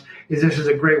morons. This is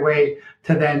a great way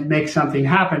to then make something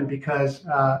happen because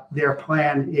their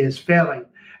plan is failing.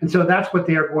 And so that's what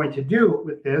they are going to do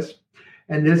with this.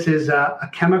 And this is a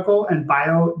chemical and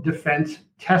biodefense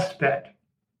test bed.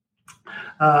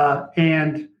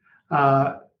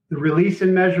 The release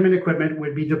and measurement equipment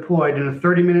would be deployed, and a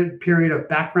 30-minute period of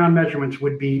background measurements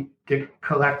would be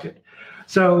collected.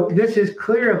 So this is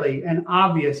clearly and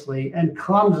obviously and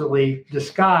clumsily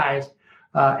disguised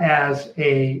as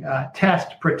a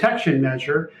test protection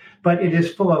measure, but it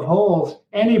is full of holes.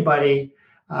 Anybody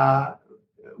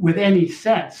with any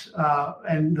sense,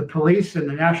 and the police and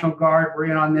the National Guard were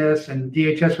in on this, and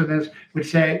DHS with this, would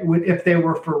say, if they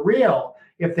were for real,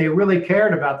 if they really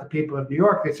cared about the people of New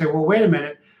York, they'd say, well, wait a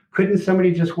minute, couldn't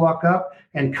somebody just walk up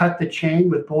and cut the chain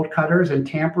with bolt cutters and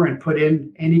tamper and put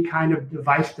in any kind of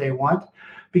device they want?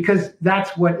 Because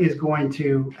that's what is going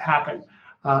to happen.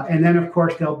 And then, of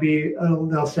course, they'll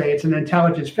say it's an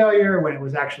intelligence failure when it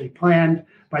was actually planned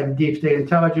by the deep state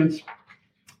intelligence.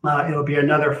 It'll be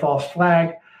another false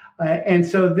flag. And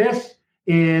so this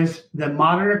is the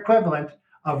modern equivalent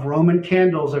of Roman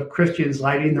candles of Christians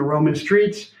lighting the Roman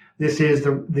streets. This is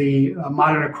the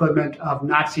modern equivalent of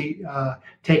Nazi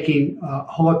taking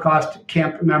Holocaust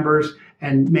camp members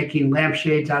and making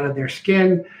lampshades out of their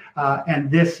skin. And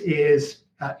this is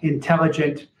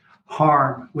intelligent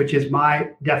harm, which is my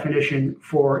definition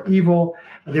for evil.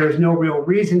 There is no real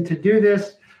reason to do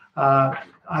this. I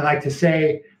like to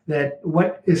say that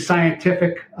what is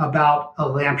scientific about a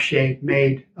lampshade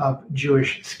made of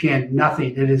Jewish skin?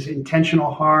 Nothing. It is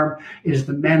intentional harm. It is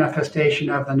the manifestation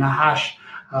of the Nahash,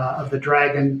 of the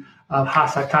dragon of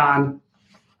Hasatan,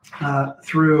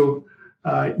 through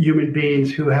human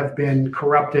beings who have been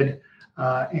corrupted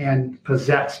and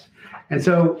possessed. And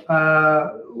so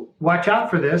watch out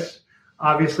for this.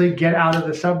 Obviously, get out of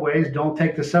the subways. Don't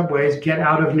take the subways. Get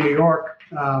out of New York.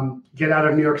 Get out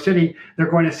of New York City. They're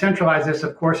going to centralize this,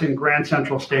 of course, in Grand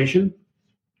Central Station.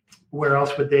 Where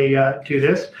else would they do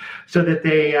this? So that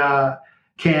they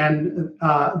can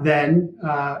then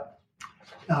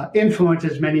influence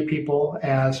as many people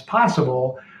as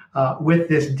possible with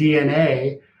this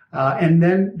DNA. And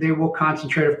then they will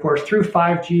concentrate, of course, through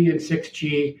 5G and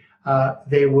 6G.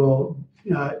 They will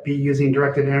be using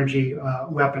directed energy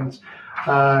weapons.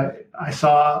 I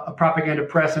saw a propaganda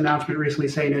press announcement recently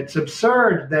saying it's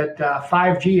absurd that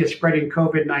 5G is spreading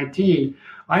COVID-19.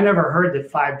 I never heard that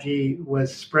 5G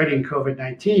was spreading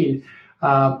COVID-19.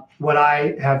 What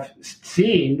I have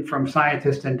seen from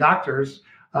scientists and doctors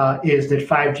is that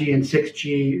 5G and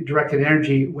 6G directed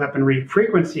energy weaponry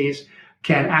frequencies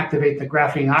can activate the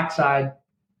graphene oxide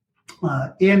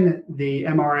in the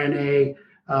mRNA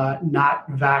not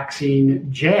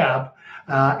vaccine jab,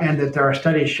 and that there are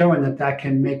studies showing that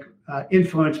can make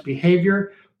influence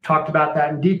behavior. Talked about that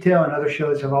in detail, and other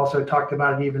shows have also talked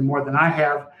about it even more than I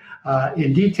have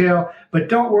in detail. But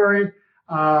don't worry,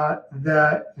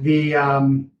 the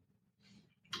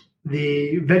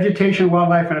vegetation,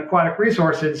 wildlife, and aquatic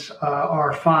resources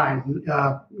are fine.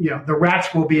 The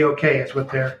rats will be okay, is what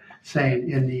they're saying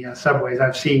in the subways.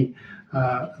 I've seen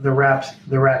the rats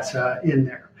in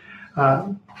there.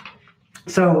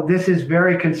 So this is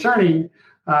very concerning,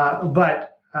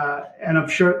 and I'm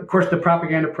sure, of course, the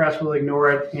propaganda press will ignore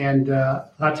it, and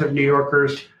lots of New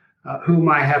Yorkers, whom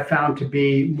I have found to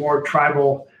be more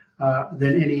tribal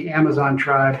than any Amazon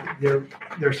tribe.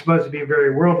 They're supposed to be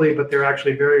very worldly, but they're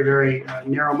actually very, very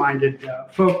narrow-minded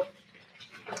folk.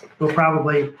 Will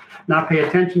probably not pay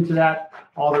attention to that.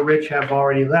 All the rich have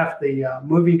already left. The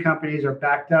moving companies are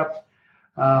backed up.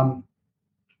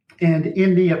 And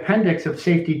in the appendix of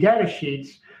safety data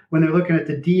sheets, when they're looking at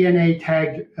the DNA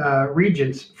tagged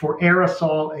regions for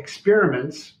aerosol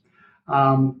experiments,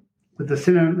 with the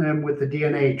synonym with the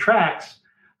DNA tracks,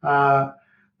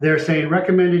 they're saying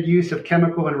recommended use of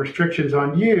chemical and restrictions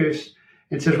on use.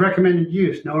 It says recommended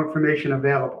use, no information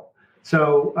available.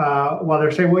 So while they're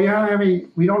saying, well,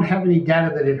 we don't have any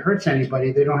data that it hurts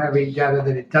anybody, they don't have any data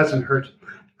that it doesn't hurt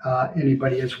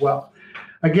anybody as well.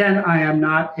 Again, I am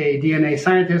not a DNA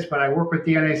scientist, but I work with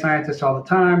DNA scientists all the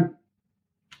time.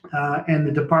 And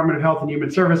the Department of Health and Human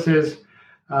Services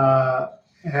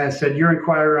has said your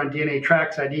inquiry on DNA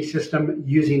Tracks ID system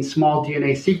using small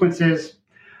DNA sequences.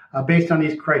 Based on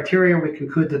these criteria, we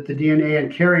conclude that the DNA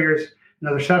and carriers and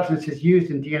other substances used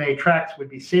in DNA Tracks would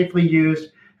be safely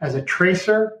used as a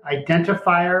tracer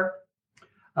identifier,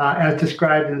 as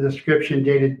described in the description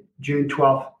dated June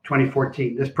 12,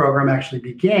 2014. This program actually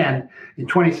began in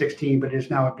 2016, but is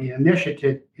now being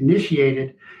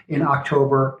initiated in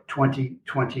October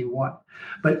 2021.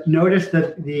 But notice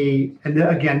that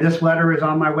again, this letter is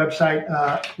on my website,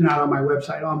 not on my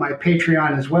website, on my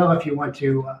Patreon as well, if you want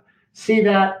to see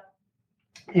that.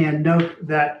 And note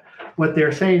that what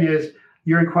they're saying is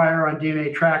your inquiry on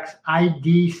DNA Tracks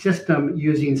ID system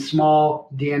using small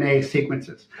DNA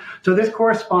sequences. So this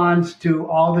corresponds to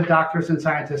all the doctors and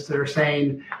scientists that are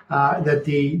saying that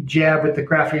the jab with the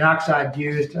graphene oxide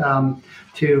used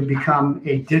to become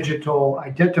a digital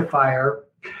identifier.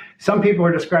 Some people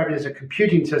are describing it as a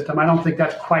computing system. I don't think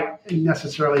that's quite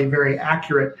necessarily very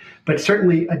accurate, but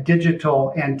certainly a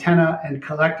digital antenna and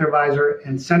collectivizer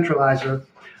and centralizer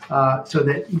so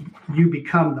that you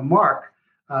become the mark.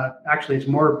 Actually, it's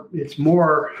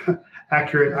more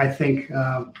accurate, I think,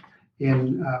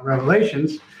 in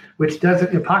Revelations,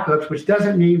 Apocalypse, which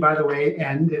doesn't mean, by the way,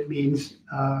 end. It means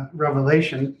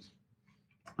revelation.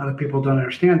 A lot of people don't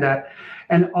understand that.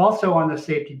 And also on the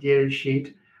safety data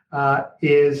sheet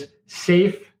is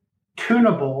safe,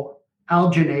 tunable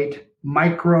alginate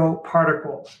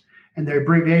microparticles. And their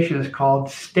abbreviation is called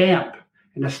STAMP.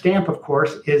 And a stamp, of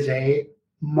course, is a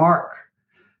mark.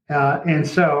 And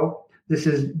so this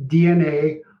is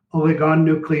DNA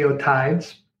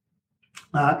oligonucleotides,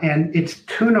 and it's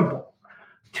tunable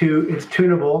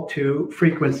to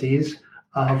frequencies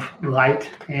of light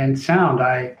and sound,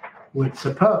 I would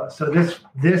suppose. So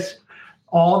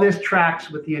all this tracks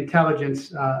with the intelligence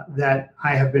that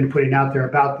I have been putting out there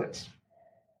about this.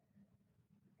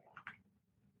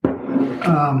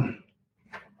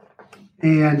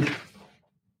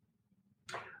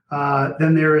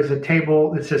 Then there is a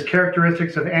table that says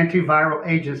characteristics of antiviral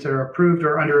agents that are approved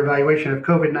or under evaluation of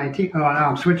COVID-19. Oh, now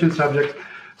I'm switching subjects.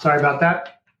 Sorry about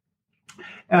that.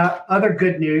 Other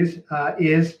good news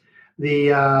is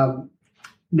the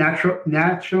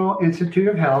National Institute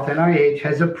of Health, NIH,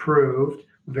 has approved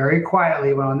very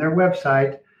quietly on their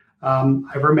website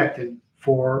ivermectin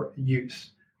for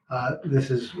use.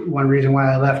 This is one reason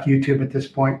why I left YouTube at this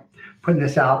point, putting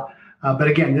this out. But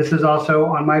again, this is also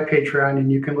on my Patreon,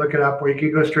 and you can look it up, or you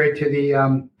can go straight to the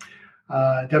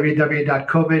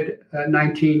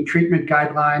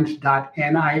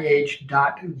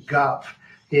www.covid19treatmentguidelines.nih.gov.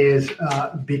 Is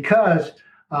because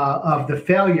of the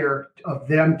failure of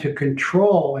them to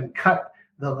control and cut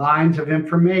the lines of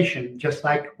information, just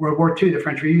like World War II, the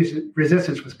French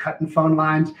resistance was cutting phone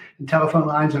lines and telephone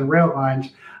lines and rail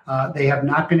lines. They have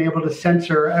not been able to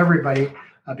censor everybody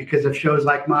because of shows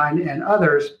like mine and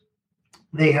others.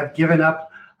 They have given up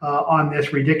on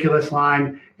this ridiculous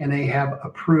line, and they have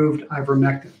approved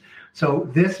ivermectin. So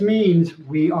this means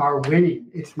we are winning.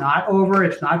 It's not over.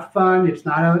 It's not fun. It's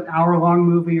not an hour-long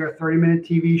movie or a 30-minute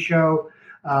TV show.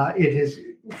 It is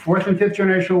fourth and fifth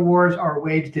generational wars are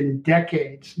waged in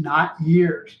decades, not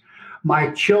years.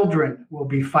 My children will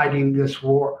be fighting this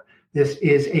war. This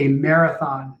is a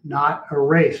marathon, not a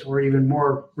race, or even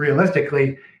more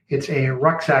realistically, it's a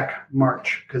rucksack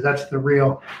march, because that's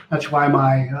why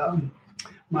my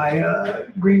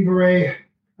Green Beret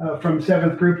from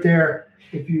 7th group there,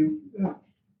 they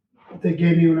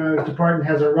gave me when I was departing,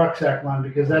 has a rucksack on,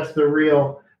 because that's the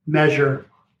real measure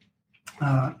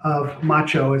of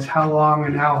macho, is how long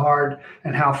and how hard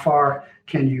and how far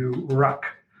can you ruck.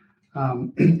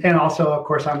 And also, of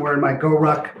course, I'm wearing my Go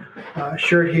Ruck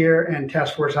shirt here and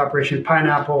Task Force Operation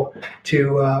Pineapple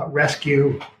to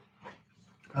rescue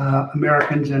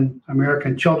Americans and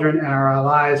American children and our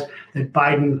allies that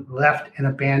Biden left and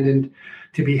abandoned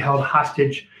to be held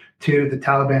hostage to the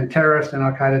Taliban terrorists and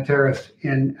Al-Qaeda terrorists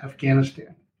in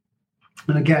Afghanistan.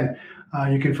 And again,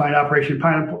 you can find Operation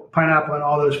Pineapple and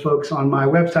all those folks on my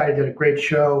website. I did a great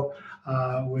show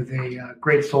with a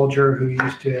great soldier who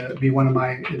used to be one of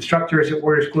my instructors at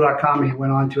warriorschool.com. He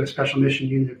went on to a special mission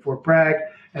unit at Fort Bragg,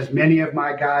 as many of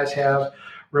my guys have.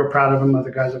 Real proud of him.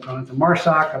 Other guys have gone into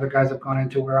MARSOC. Other guys have gone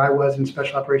into where I was in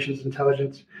Special Operations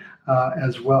Intelligence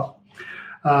as well.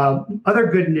 Other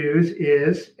good news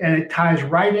is, and it ties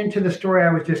right into the story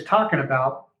I was just talking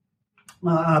about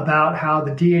how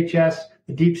the DHS,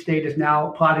 the deep state, is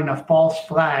now plotting a false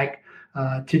flag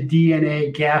to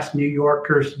DNA gas New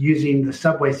Yorkers using the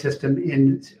subway system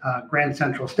in Grand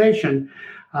Central Station,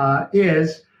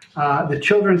 is the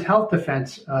Children's Health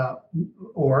Defense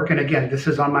org, and again, this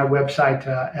is on my website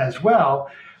as well,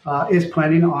 is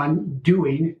planning on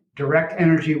doing direct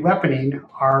energy weaponing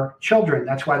our children.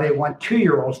 That's why they want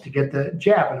 2-year-olds to get the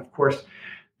jab. And of course,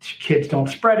 kids don't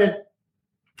spread it.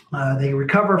 They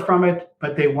recover from it,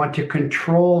 but they want to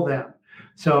control them.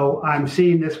 So I'm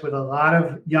seeing this with a lot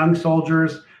of young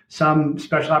soldiers, some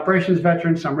special operations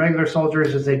veterans, some regular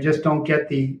soldiers, as they just don't get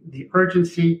the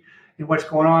urgency in what's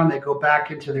going on. They go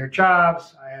back into their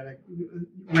jobs. I had a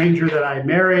ranger that I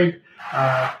married.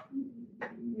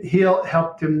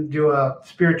 Helped him do a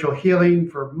spiritual healing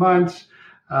for months,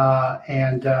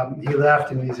 and he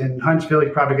left, and he's in Huntsville.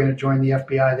 He's probably going to join the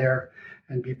FBI there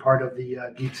and be part of the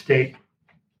deep state,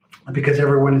 because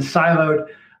everyone is siloed,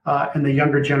 and the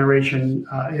younger generation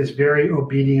is very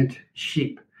obedient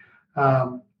sheep.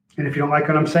 And if you don't like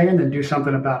what I'm saying, then do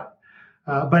something about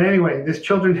it. But anyway, this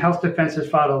Children's Health Defense has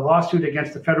filed a lawsuit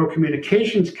against the Federal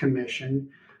Communications Commission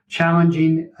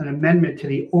challenging an amendment to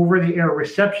the over-the-air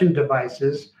reception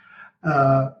devices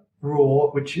rule,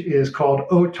 which is called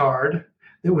OTARD,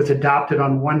 that was adopted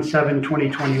on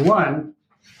 1/7/2021.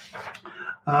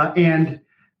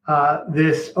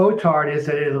 This OTARD is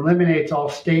that it eliminates all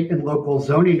state and local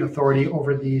zoning authority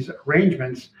over these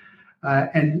arrangements,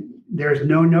 and there's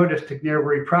no notice to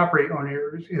nearby property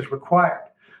owners is required.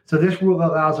 So this rule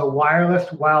allows a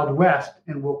wireless Wild West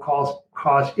and will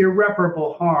cause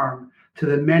irreparable harm to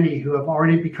the many who have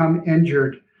already become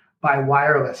injured by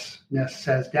wirelessness,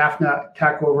 says Daphna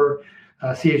Tackover,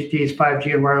 CHD's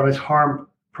 5G and Wireless Harm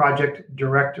Project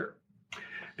Director.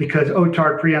 Because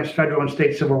OTARD preempts federal and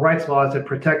state civil rights laws that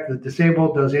protect the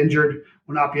disabled, those injured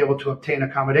will not be able to obtain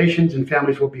accommodations, and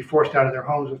families will be forced out of their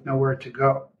homes with nowhere to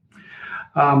go.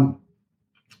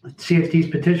 CSD's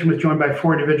petition was joined by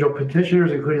 4 individual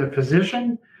petitioners, including a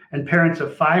physician and parents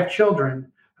of 5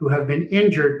 children who have been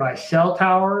injured by cell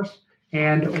towers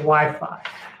and Wi-Fi.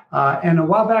 And a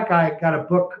while back, I got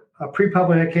a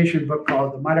pre-publication book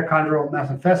called The Mitochondrial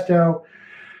Manifesto,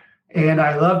 and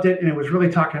I loved it. And it was really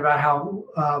talking about how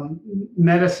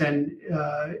medicine,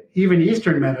 even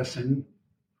Eastern medicine,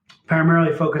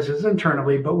 primarily focuses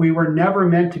internally, but we were never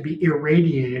meant to be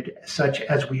irradiated such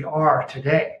as we are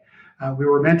today. We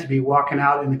were meant to be walking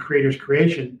out in the Creator's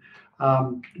creation,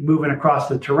 moving across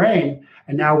the terrain,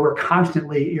 and now we're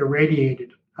constantly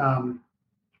irradiated.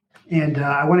 And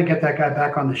I want to get that guy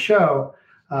back on the show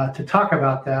to talk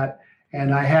about that.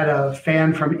 And I had a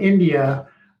fan from India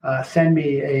send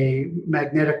me a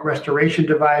magnetic restoration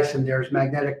device, and there's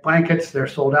magnetic blankets. They're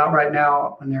sold out right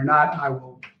now. When they're not, I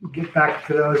will get back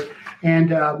to those.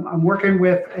 And I'm working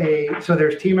with so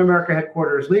there's Team America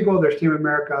Headquarters Legal, there's Team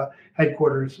America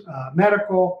Headquarters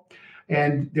Medical,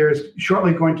 and there's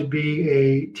shortly going to be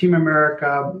a Team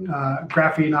America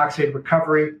graphene oxide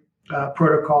recovery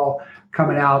protocol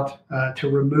coming out to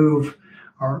remove,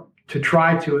 or to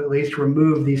try to at least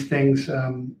remove, these things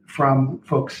from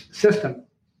folks' system.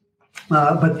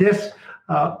 But this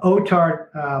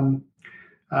OTARD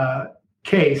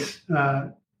case,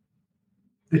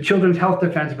 the Children's Health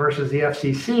Defense versus the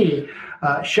FCC,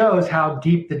 shows how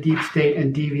deep the deep state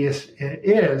and devious it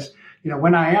is. You know,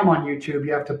 when I am on YouTube,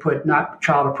 you have to put not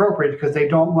child appropriate, because they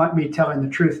don't want me telling the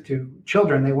truth to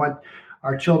children. They want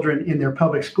our children in their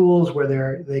public schools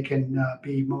where they can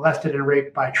be molested and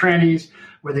raped by trannies,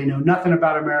 where they know nothing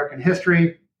about American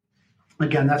history.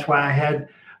 Again, that's why I had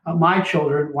my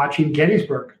children watching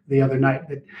Gettysburg the other night.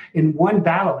 That in one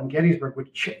battle in Gettysburg,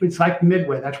 which it's like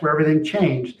Midway, that's where everything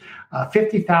changed,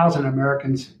 50,000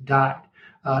 Americans died.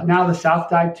 Now the South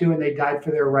died too, and they died for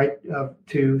their right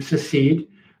to secede,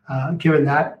 given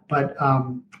that. But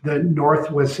the North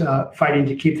was fighting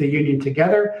to keep the Union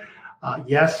together.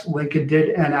 Yes, Lincoln did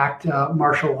enact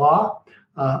martial law,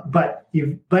 but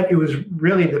it was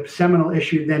really the seminal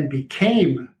issue then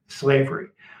became slavery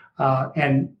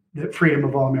and the freedom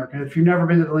of all Americans. If you've never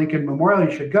been to the Lincoln Memorial,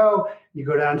 you should go. You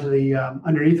go down to the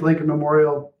underneath the Lincoln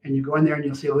Memorial, and you go in there and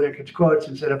you'll see Lincoln's quotes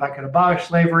and said, "If I could abolish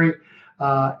slavery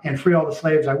and free all the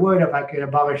slaves, I would. If I could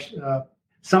abolish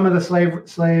some of the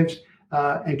slaves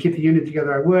and keep the Union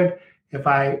together, I would. If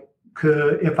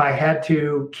I had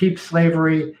to keep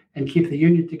slavery and keep the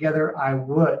Union together, I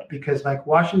would." Because like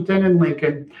Washington and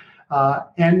Lincoln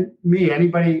and me,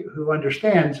 anybody who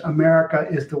understands, America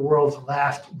is the world's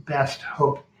last best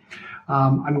hope.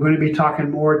 I'm going to be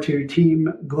talking more to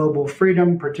Team Global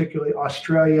Freedom, particularly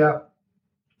Australia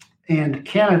and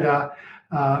Canada,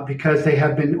 because they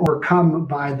have been overcome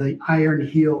by the iron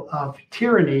heel of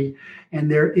tyranny, and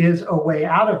there is a way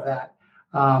out of that.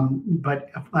 But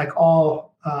like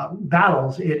all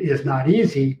battles, it is not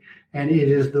easy, and it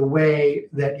is the way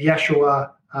that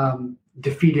Yeshua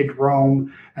defeated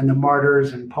Rome, and the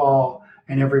martyrs and Paul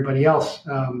and everybody else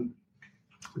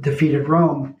defeated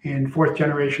Rome in fourth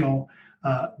generational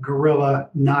guerrilla,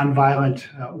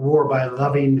 nonviolent war by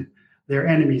loving their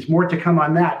enemies. More to come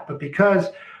on that. But because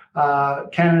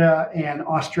Canada and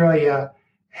Australia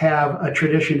have a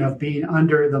tradition of being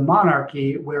under the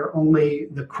monarchy where only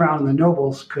the crown and the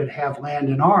nobles could have land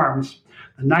and arms,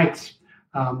 the knights,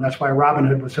 that's why Robin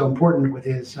Hood was so important with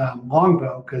his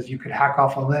longbow, because you could hack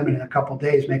off a limb and in a couple of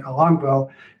days make a longbow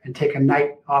and take a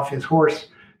knight off his horse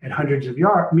at hundreds of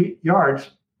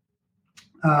yards.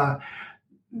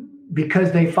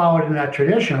 Because they followed in that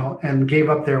tradition and gave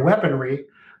up their weaponry,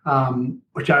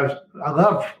 which I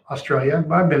love Australia.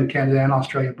 I've been in Canada and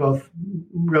Australia, both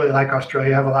really like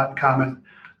Australia, have a lot in common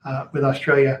with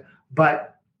Australia. But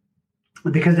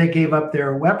because they gave up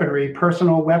their weaponry,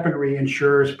 personal weaponry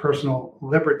ensures personal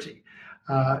liberty.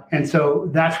 And so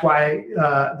that's why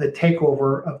the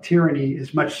takeover of tyranny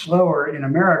is much slower in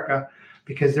America,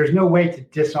 because there's no way to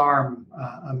disarm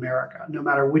America. No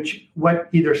matter what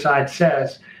either side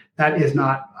says, that is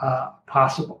not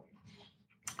possible.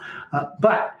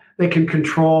 But they can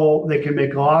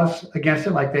make laws against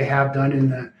it, like they have done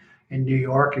in New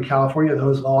York and California.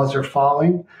 Those laws are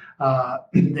falling.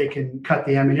 They can cut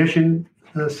the ammunition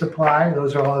supply.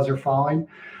 Those laws are falling.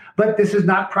 But this is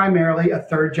not primarily a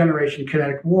third generation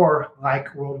kinetic war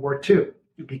like World War II,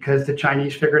 because the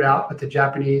Chinese figured out what the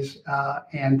Japanese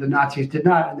and the Nazis did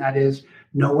not, and that is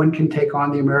no one can take on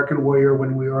the American warrior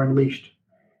when we are unleashed.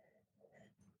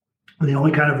 The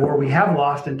only kind of war we have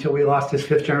lost, until we lost this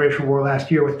fifth generation war last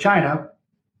year with China,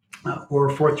 or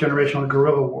fourth generational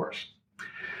guerrilla wars.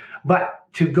 But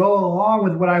to go along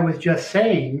with what I was just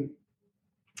saying,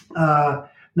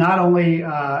 not only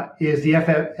is the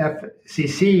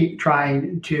FCC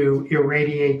trying to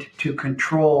irradiate to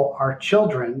control our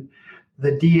children,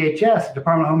 the DHS, the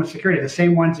Department of Homeland Security, the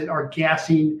same ones that are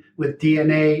gassing with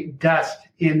DNA dust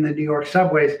in the New York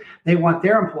subways, they want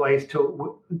their employees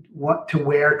to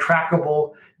wear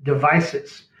trackable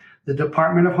devices. The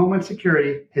Department of Homeland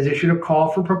Security has issued a call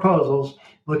for proposals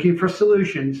looking for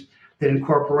solutions that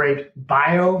incorporate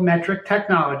biometric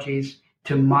technologies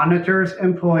to monitor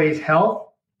employees' health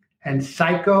and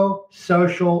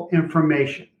psychosocial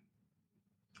information.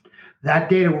 That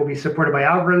data will be supported by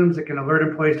algorithms that can alert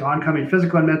employees to oncoming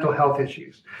physical and mental health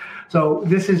issues. So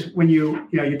this is when you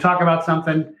talk about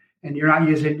something and you're not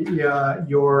using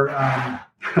your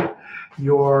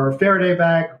Faraday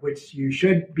bag, which you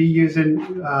should be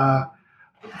using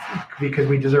because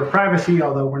we deserve privacy,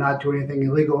 although we're not doing anything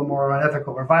illegal, immoral,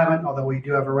 unethical, or violent, although we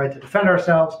do have a right to defend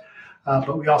ourselves,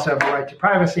 but we also have a right to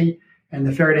privacy. And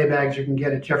the Faraday bags you can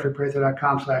get at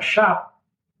jeffreyprather.com/shop.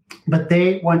 But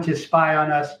they want to spy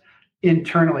on us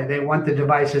internally. They want the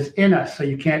devices in us. So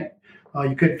you could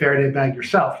Faraday bag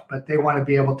yourself, but they want to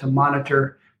be able to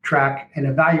monitor, track, and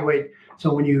evaluate.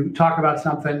 So when you talk about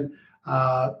something,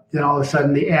 then all of a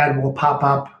sudden the ad will pop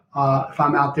up. If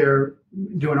I'm out there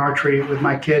doing archery with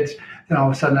my kids, then all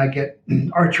of a sudden I get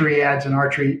archery ads and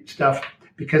archery stuff,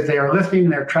 because they are listening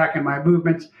and they're tracking my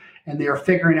movements, and they are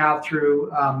figuring out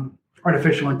through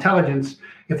artificial intelligence.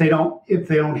 If they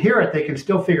don't hear it, they can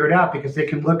still figure it out, because they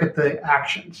can look at the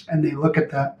actions and they look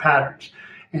at the patterns.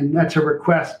 And that's a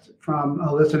request from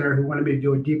a listener who wanted me to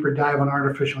do a deeper dive on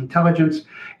artificial intelligence.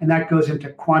 And that goes into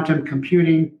quantum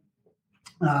computing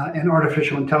and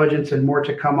artificial intelligence, and more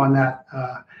to come on that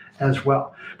as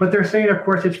well. But they're saying, of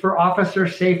course, it's for officer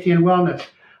safety and wellness.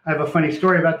 I have a funny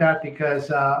story about that,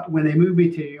 because when they moved me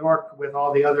to New York with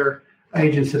all the other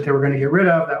agents that they were going to get rid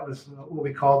of, that was what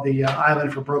we called the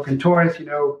island for broken toys. You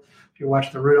know, if you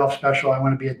watch the Rudolph special, I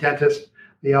Want to Be a Dentist,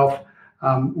 the elf,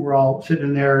 we're all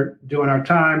sitting there doing our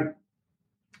time.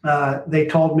 They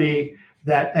told me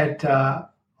that at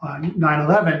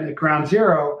 9/11 at Ground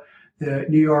Zero, the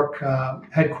New York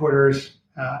headquarters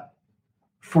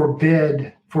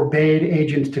forbade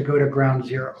agents to go to Ground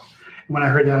Zero. And when I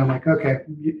heard that, I'm like, okay,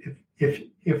 if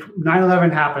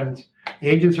 9/11 happens, the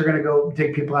agents are going to go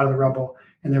dig people out of the rubble,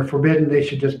 and they're forbidden. They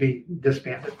should just be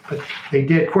disbanded. But they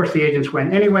did. Of course, the agents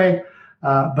went anyway,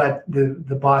 but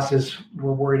the bosses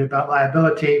were worried about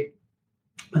liability.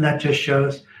 And that just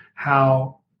shows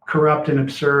how corrupt and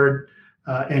absurd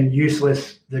and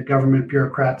useless the government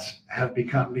bureaucrats have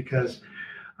become, because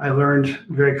I learned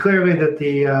very clearly that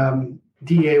the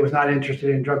DEA was not interested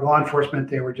in drug law enforcement.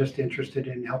 They were just interested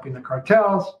in helping the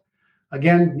cartels.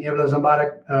 Again, Niebla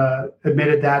Zambada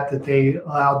admitted that they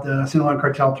allowed the Sinaloa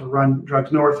cartel to run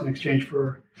drugs north in exchange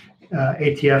for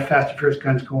ATF, fast and furious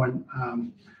guns, going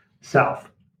south.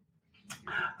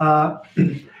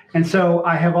 And so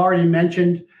I have already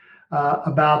mentioned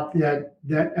about that.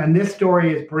 And this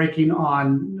story is breaking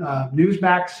on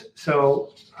Newsmax.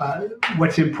 So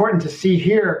what's important to see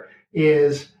here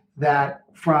is that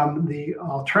from the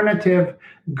alternative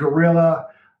guerrilla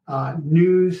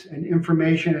news and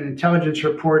information and intelligence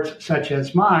reports such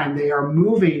as mine, they are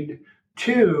moving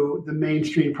to the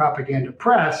mainstream propaganda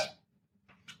press.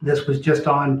 This was just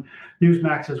on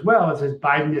Newsmax as well, as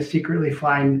Biden is secretly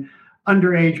flying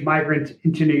underage migrants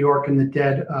into New York in the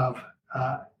dead of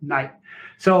night.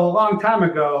 So a long time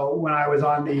ago, when I was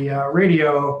on the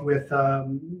radio with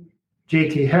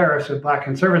J.T. Harris, a Black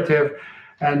conservative,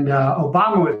 and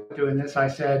Obama was doing this, I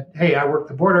said, hey, I work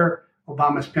the border.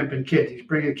 Obama's pimping kids. He's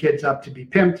bringing kids up to be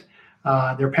pimped.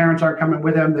 Their parents aren't coming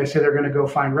with them. They say they're going to go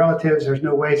find relatives. There's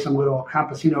no way some little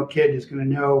campesino kid is going to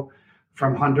know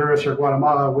from Honduras or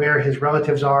Guatemala where his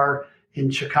relatives are in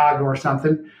Chicago or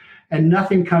something. And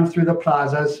nothing comes through the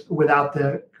plazas without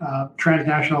the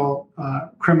transnational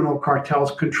criminal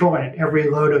cartels controlling it. Every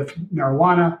load of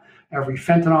marijuana, every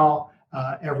fentanyl,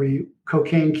 every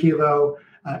cocaine kilo,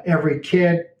 every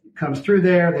kid comes through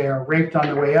there. They are raped on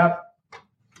the way up.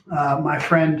 My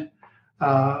friend,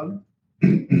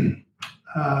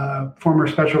 former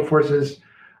Special Forces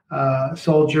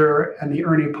soldier and the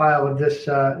Ernie Pyle of this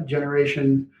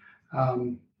generation,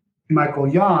 Michael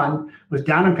Yon, was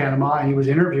down in Panama, and he was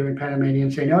interviewing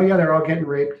Panamanians saying, oh, yeah, they're all getting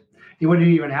raped. He wouldn't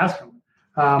even ask them.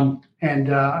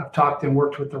 I've talked and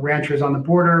worked with the ranchers on the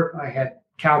border. I had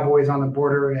cowboys on the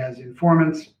border as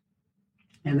informants,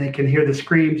 and they can hear the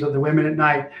screams of the women at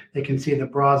night. They can see the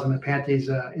bras and the panties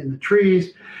in the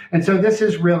trees. And so this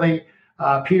is really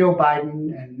Pedo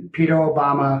Biden and Pedo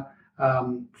Obama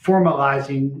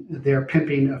formalizing their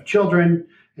pimping of children.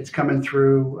 It's coming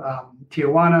through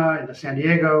Tijuana, into San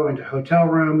Diego, into hotel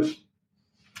rooms.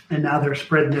 And now they're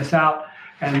spreading this out.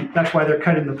 And that's why they're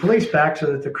cutting the police back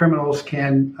so that the criminals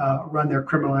can run their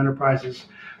criminal enterprises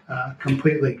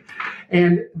completely.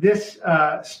 And this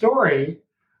story,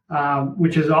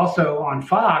 which is also on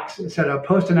Fox, it said a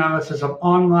post-analysis of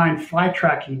online flight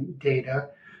tracking data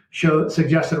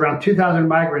suggested around 2,000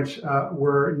 migrants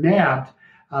were nabbed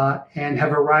and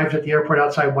have arrived at the airport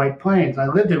outside White Plains. I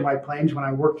lived in White Plains when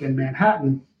I worked in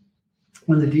Manhattan,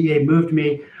 when the DA moved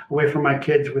me away from my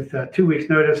kids with 2 weeks'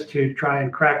 notice to try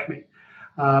and crack me.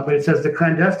 But it says the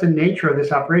clandestine nature of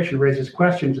this operation raises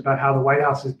questions about how the White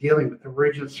House is dealing with the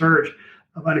recent surge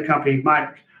of unaccompanied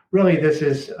minors. Really, this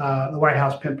is the White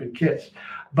House pimping kids.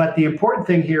 But the important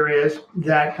thing here is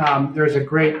that there's a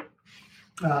great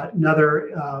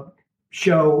another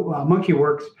show, Monkey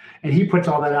Works, and he puts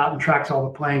all that out and tracks all the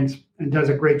planes and does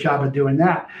a great job of doing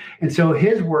that. And so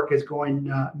his work is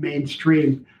going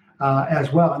mainstream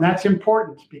as well. And that's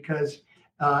important because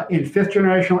in fifth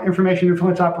generational information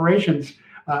influence operations,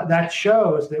 that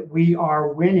shows that we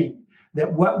are winning,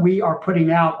 that what we are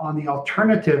putting out on the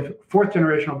alternative fourth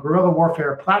generational guerrilla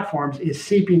warfare platforms is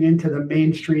seeping into the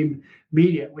mainstream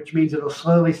media, which means it'll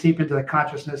slowly seep into the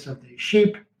consciousness of the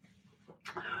sheep.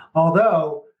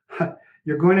 Although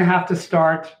you're going to have to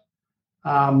start,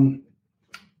 you're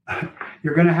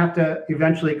going to have to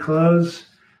eventually close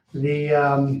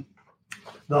the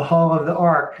hull of the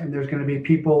ark, and there's going to be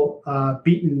people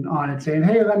beaten on it saying,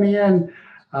 hey, let me in.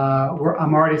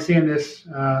 I'm already seeing this,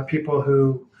 people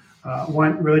who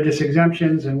want religious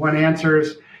exemptions and want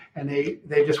answers, and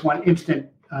they just want instant,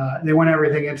 they want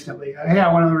everything instantly. Hey,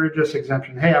 I want a religious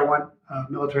exemption. Hey, I want a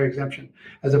military exemption,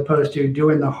 as opposed to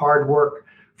doing the hard work.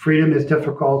 Freedom is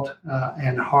difficult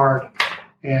and hard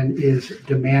and is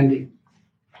demanding.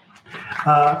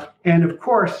 And of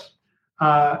course,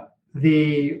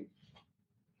 the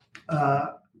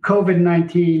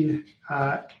COVID-19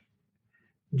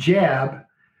 jab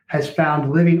has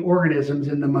found living organisms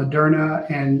in the Moderna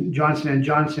and Johnson &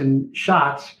 Johnson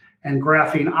shots and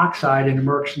graphene oxide in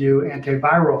Merck's new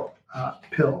antiviral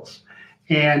pills.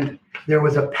 And there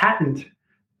was a patent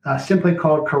simply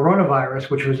called coronavirus,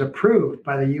 which was approved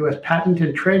by the U.S. Patent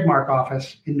and Trademark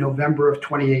Office in November of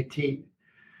 2018.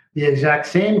 The exact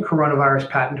same coronavirus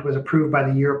patent was approved by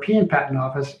the European Patent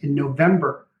Office in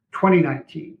November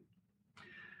 2019.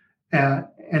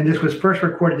 And this was first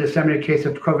recorded disseminated case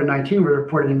of COVID-19 was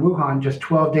reported in Wuhan just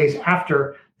 12 days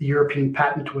after the European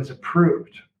patent was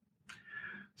approved.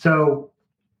 So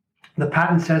the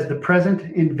patent says the present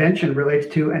invention relates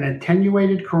to an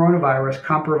attenuated coronavirus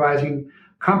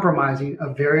compromising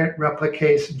a variant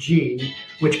replicase gene,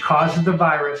 which causes the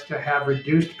virus to have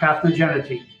reduced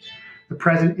pathogenicity. The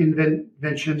present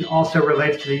invention also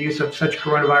relates to the use of such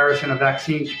coronavirus in a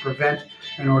vaccine to prevent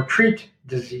and or treat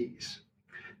disease.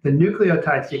 The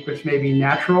nucleotide sequence may be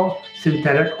natural,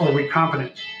 synthetic, or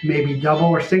recombinant. It may be double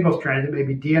or single-stranded. It may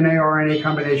be DNA or RNA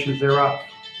combinations thereof.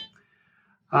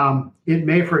 It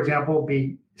may, for example,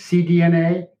 be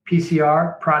cDNA,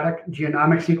 PCR, product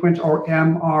genomic sequence, or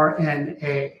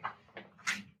mRNA.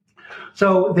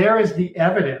 So there is the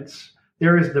evidence.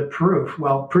 There is the proof.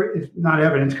 Well, it's not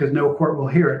evidence because no court will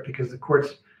hear it because the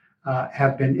courts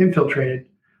have been infiltrated.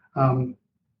 And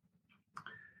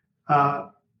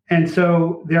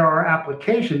so there are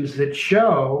applications that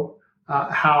show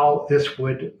how this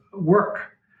would work.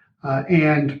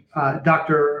 And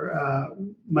Dr.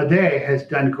 Madej has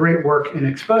done great work in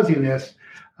exposing this.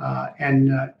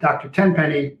 And Dr.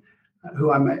 Tenpenny,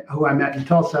 who I met in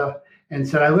Tulsa, and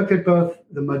said, I looked at both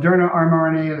the Moderna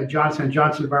mRNA and the Johnson &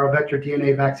 Johnson viral vector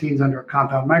DNA vaccines under a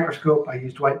compound microscope. I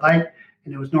used white light,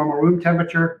 and it was normal room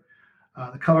temperature.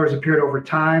 The colors appeared over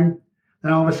time.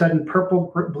 Then all of a sudden, purple,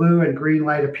 blue, and green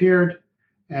light appeared.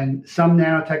 And some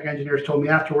nanotech engineers told me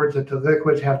afterwards that the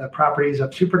liquids have the properties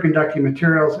of superconducting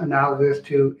materials analogous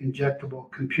to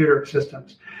injectable computer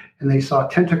systems. And they saw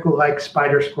tentacle-like,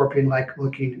 spider, scorpion-like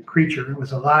looking creature. It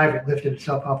was alive. It lifted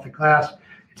itself off the glass.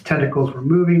 Its tentacles were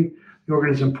moving. The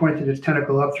organism pointed its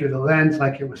tentacle up through the lens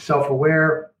like it was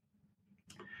self-aware.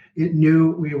 It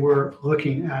knew we were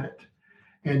looking at it.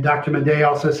 And Dr. Madej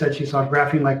also said she saw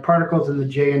graphene-like particles in the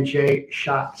J&J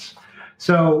shots.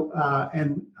 So,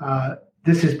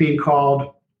 this is being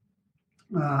called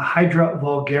Hydra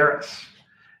vulgaris.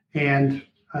 And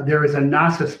there is a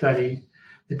NASA study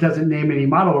that doesn't name any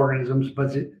model organisms,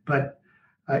 but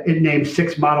it names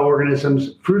 6 model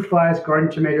organisms: fruit flies,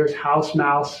 garden tomatoes, house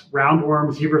mouse,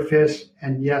 roundworm, zebrafish,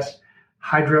 and yes,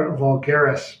 Hydra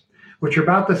vulgaris, which are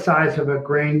about the size of a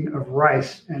grain of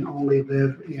rice and only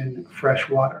live in fresh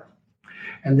water.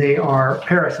 And they are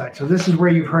parasites. So this is where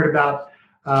you've heard about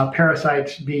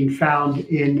parasites being found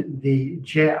in the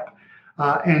jab.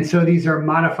 And so these are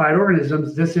modified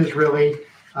organisms. This is really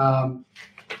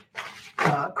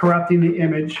corrupting the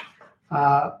image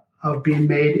of being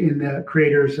made in the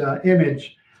creator's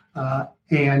image.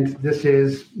 And this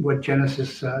is what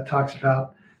Genesis talks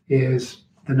about, is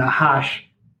the Nahash,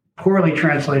 poorly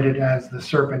translated as the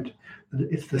serpent.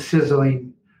 It's the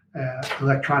sizzling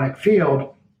electronic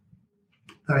field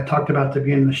that I talked about at the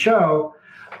beginning of the show.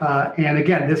 And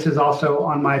again, this is also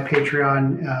on my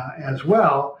Patreon as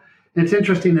well. And it's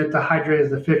interesting that the Hydra is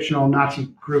the fictional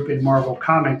Nazi group in Marvel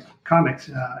comics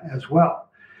as well.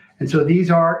 And so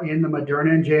these are in the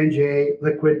Moderna and J&J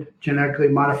liquid genetically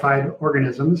modified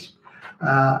organisms.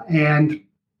 And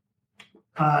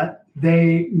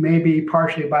they may be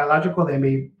partially biological. They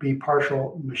may be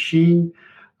partial machine.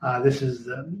 This is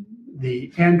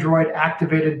the Android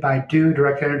activated by DO,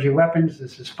 direct energy weapons.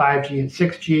 This is 5G and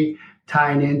 6G,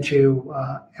 tying into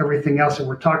everything else that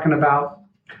we're talking about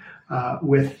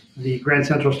with the Grand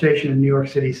Central Station in New York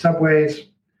City subways.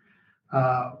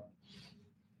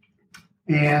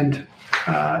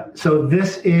 So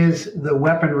this is the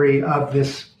weaponry of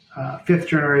this 5th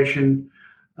generation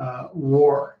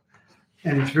war.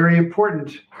 And it's very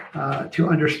important to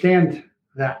understand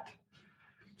that.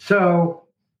 So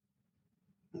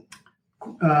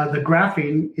the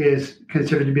graphene is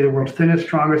considered to be the world's thinnest,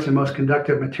 strongest, and most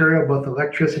conductive material, both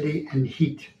electricity and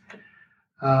heat.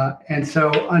 And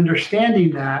so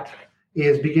understanding that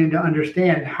is beginning to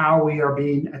understand how we are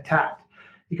being attacked.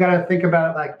 You got to think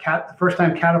about it like the first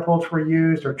time catapults were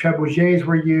used or trebuchets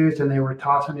were used, and they were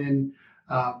tossing in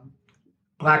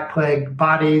Black Plague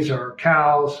bodies or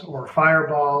cows or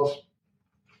fireballs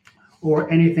or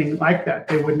anything like that.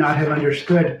 They would not have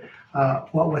understood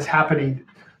what was happening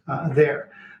there.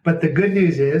 But the good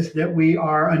news is that we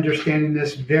are understanding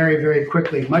this very, very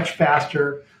quickly, much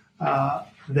faster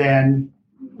than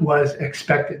was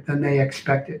expected, than they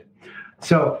expected.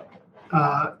 So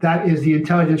that is the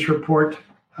intelligence report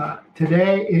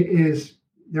today. It is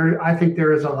there. I think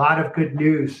there is a lot of good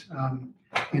news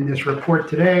in this report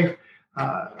today.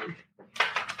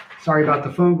 Sorry about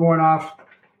the phone going off.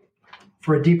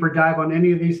 For a deeper dive on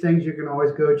any of these things, you can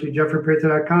always go to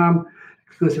jeffreyprather.com,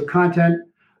 exclusive content,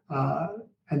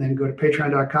 and then go to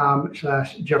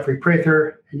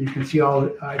patreon.com/jeffreyprather, and you can see all.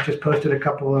 I just posted a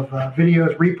couple of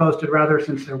videos, reposted rather,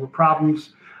 since there were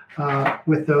problems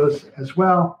with those as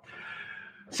well.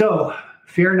 So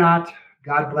fear not,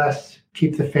 God bless,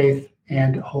 keep the faith,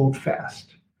 and hold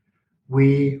fast.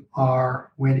 We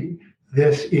are winning.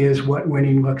 This is what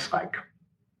winning looks like.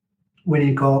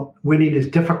 Winning is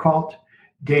difficult,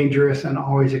 dangerous, and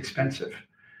always expensive.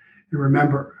 And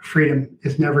remember, freedom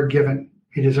is never given.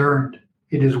 It is earned.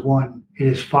 It is won. It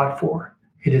is fought for.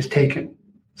 It is taken.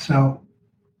 So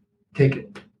take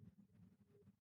it.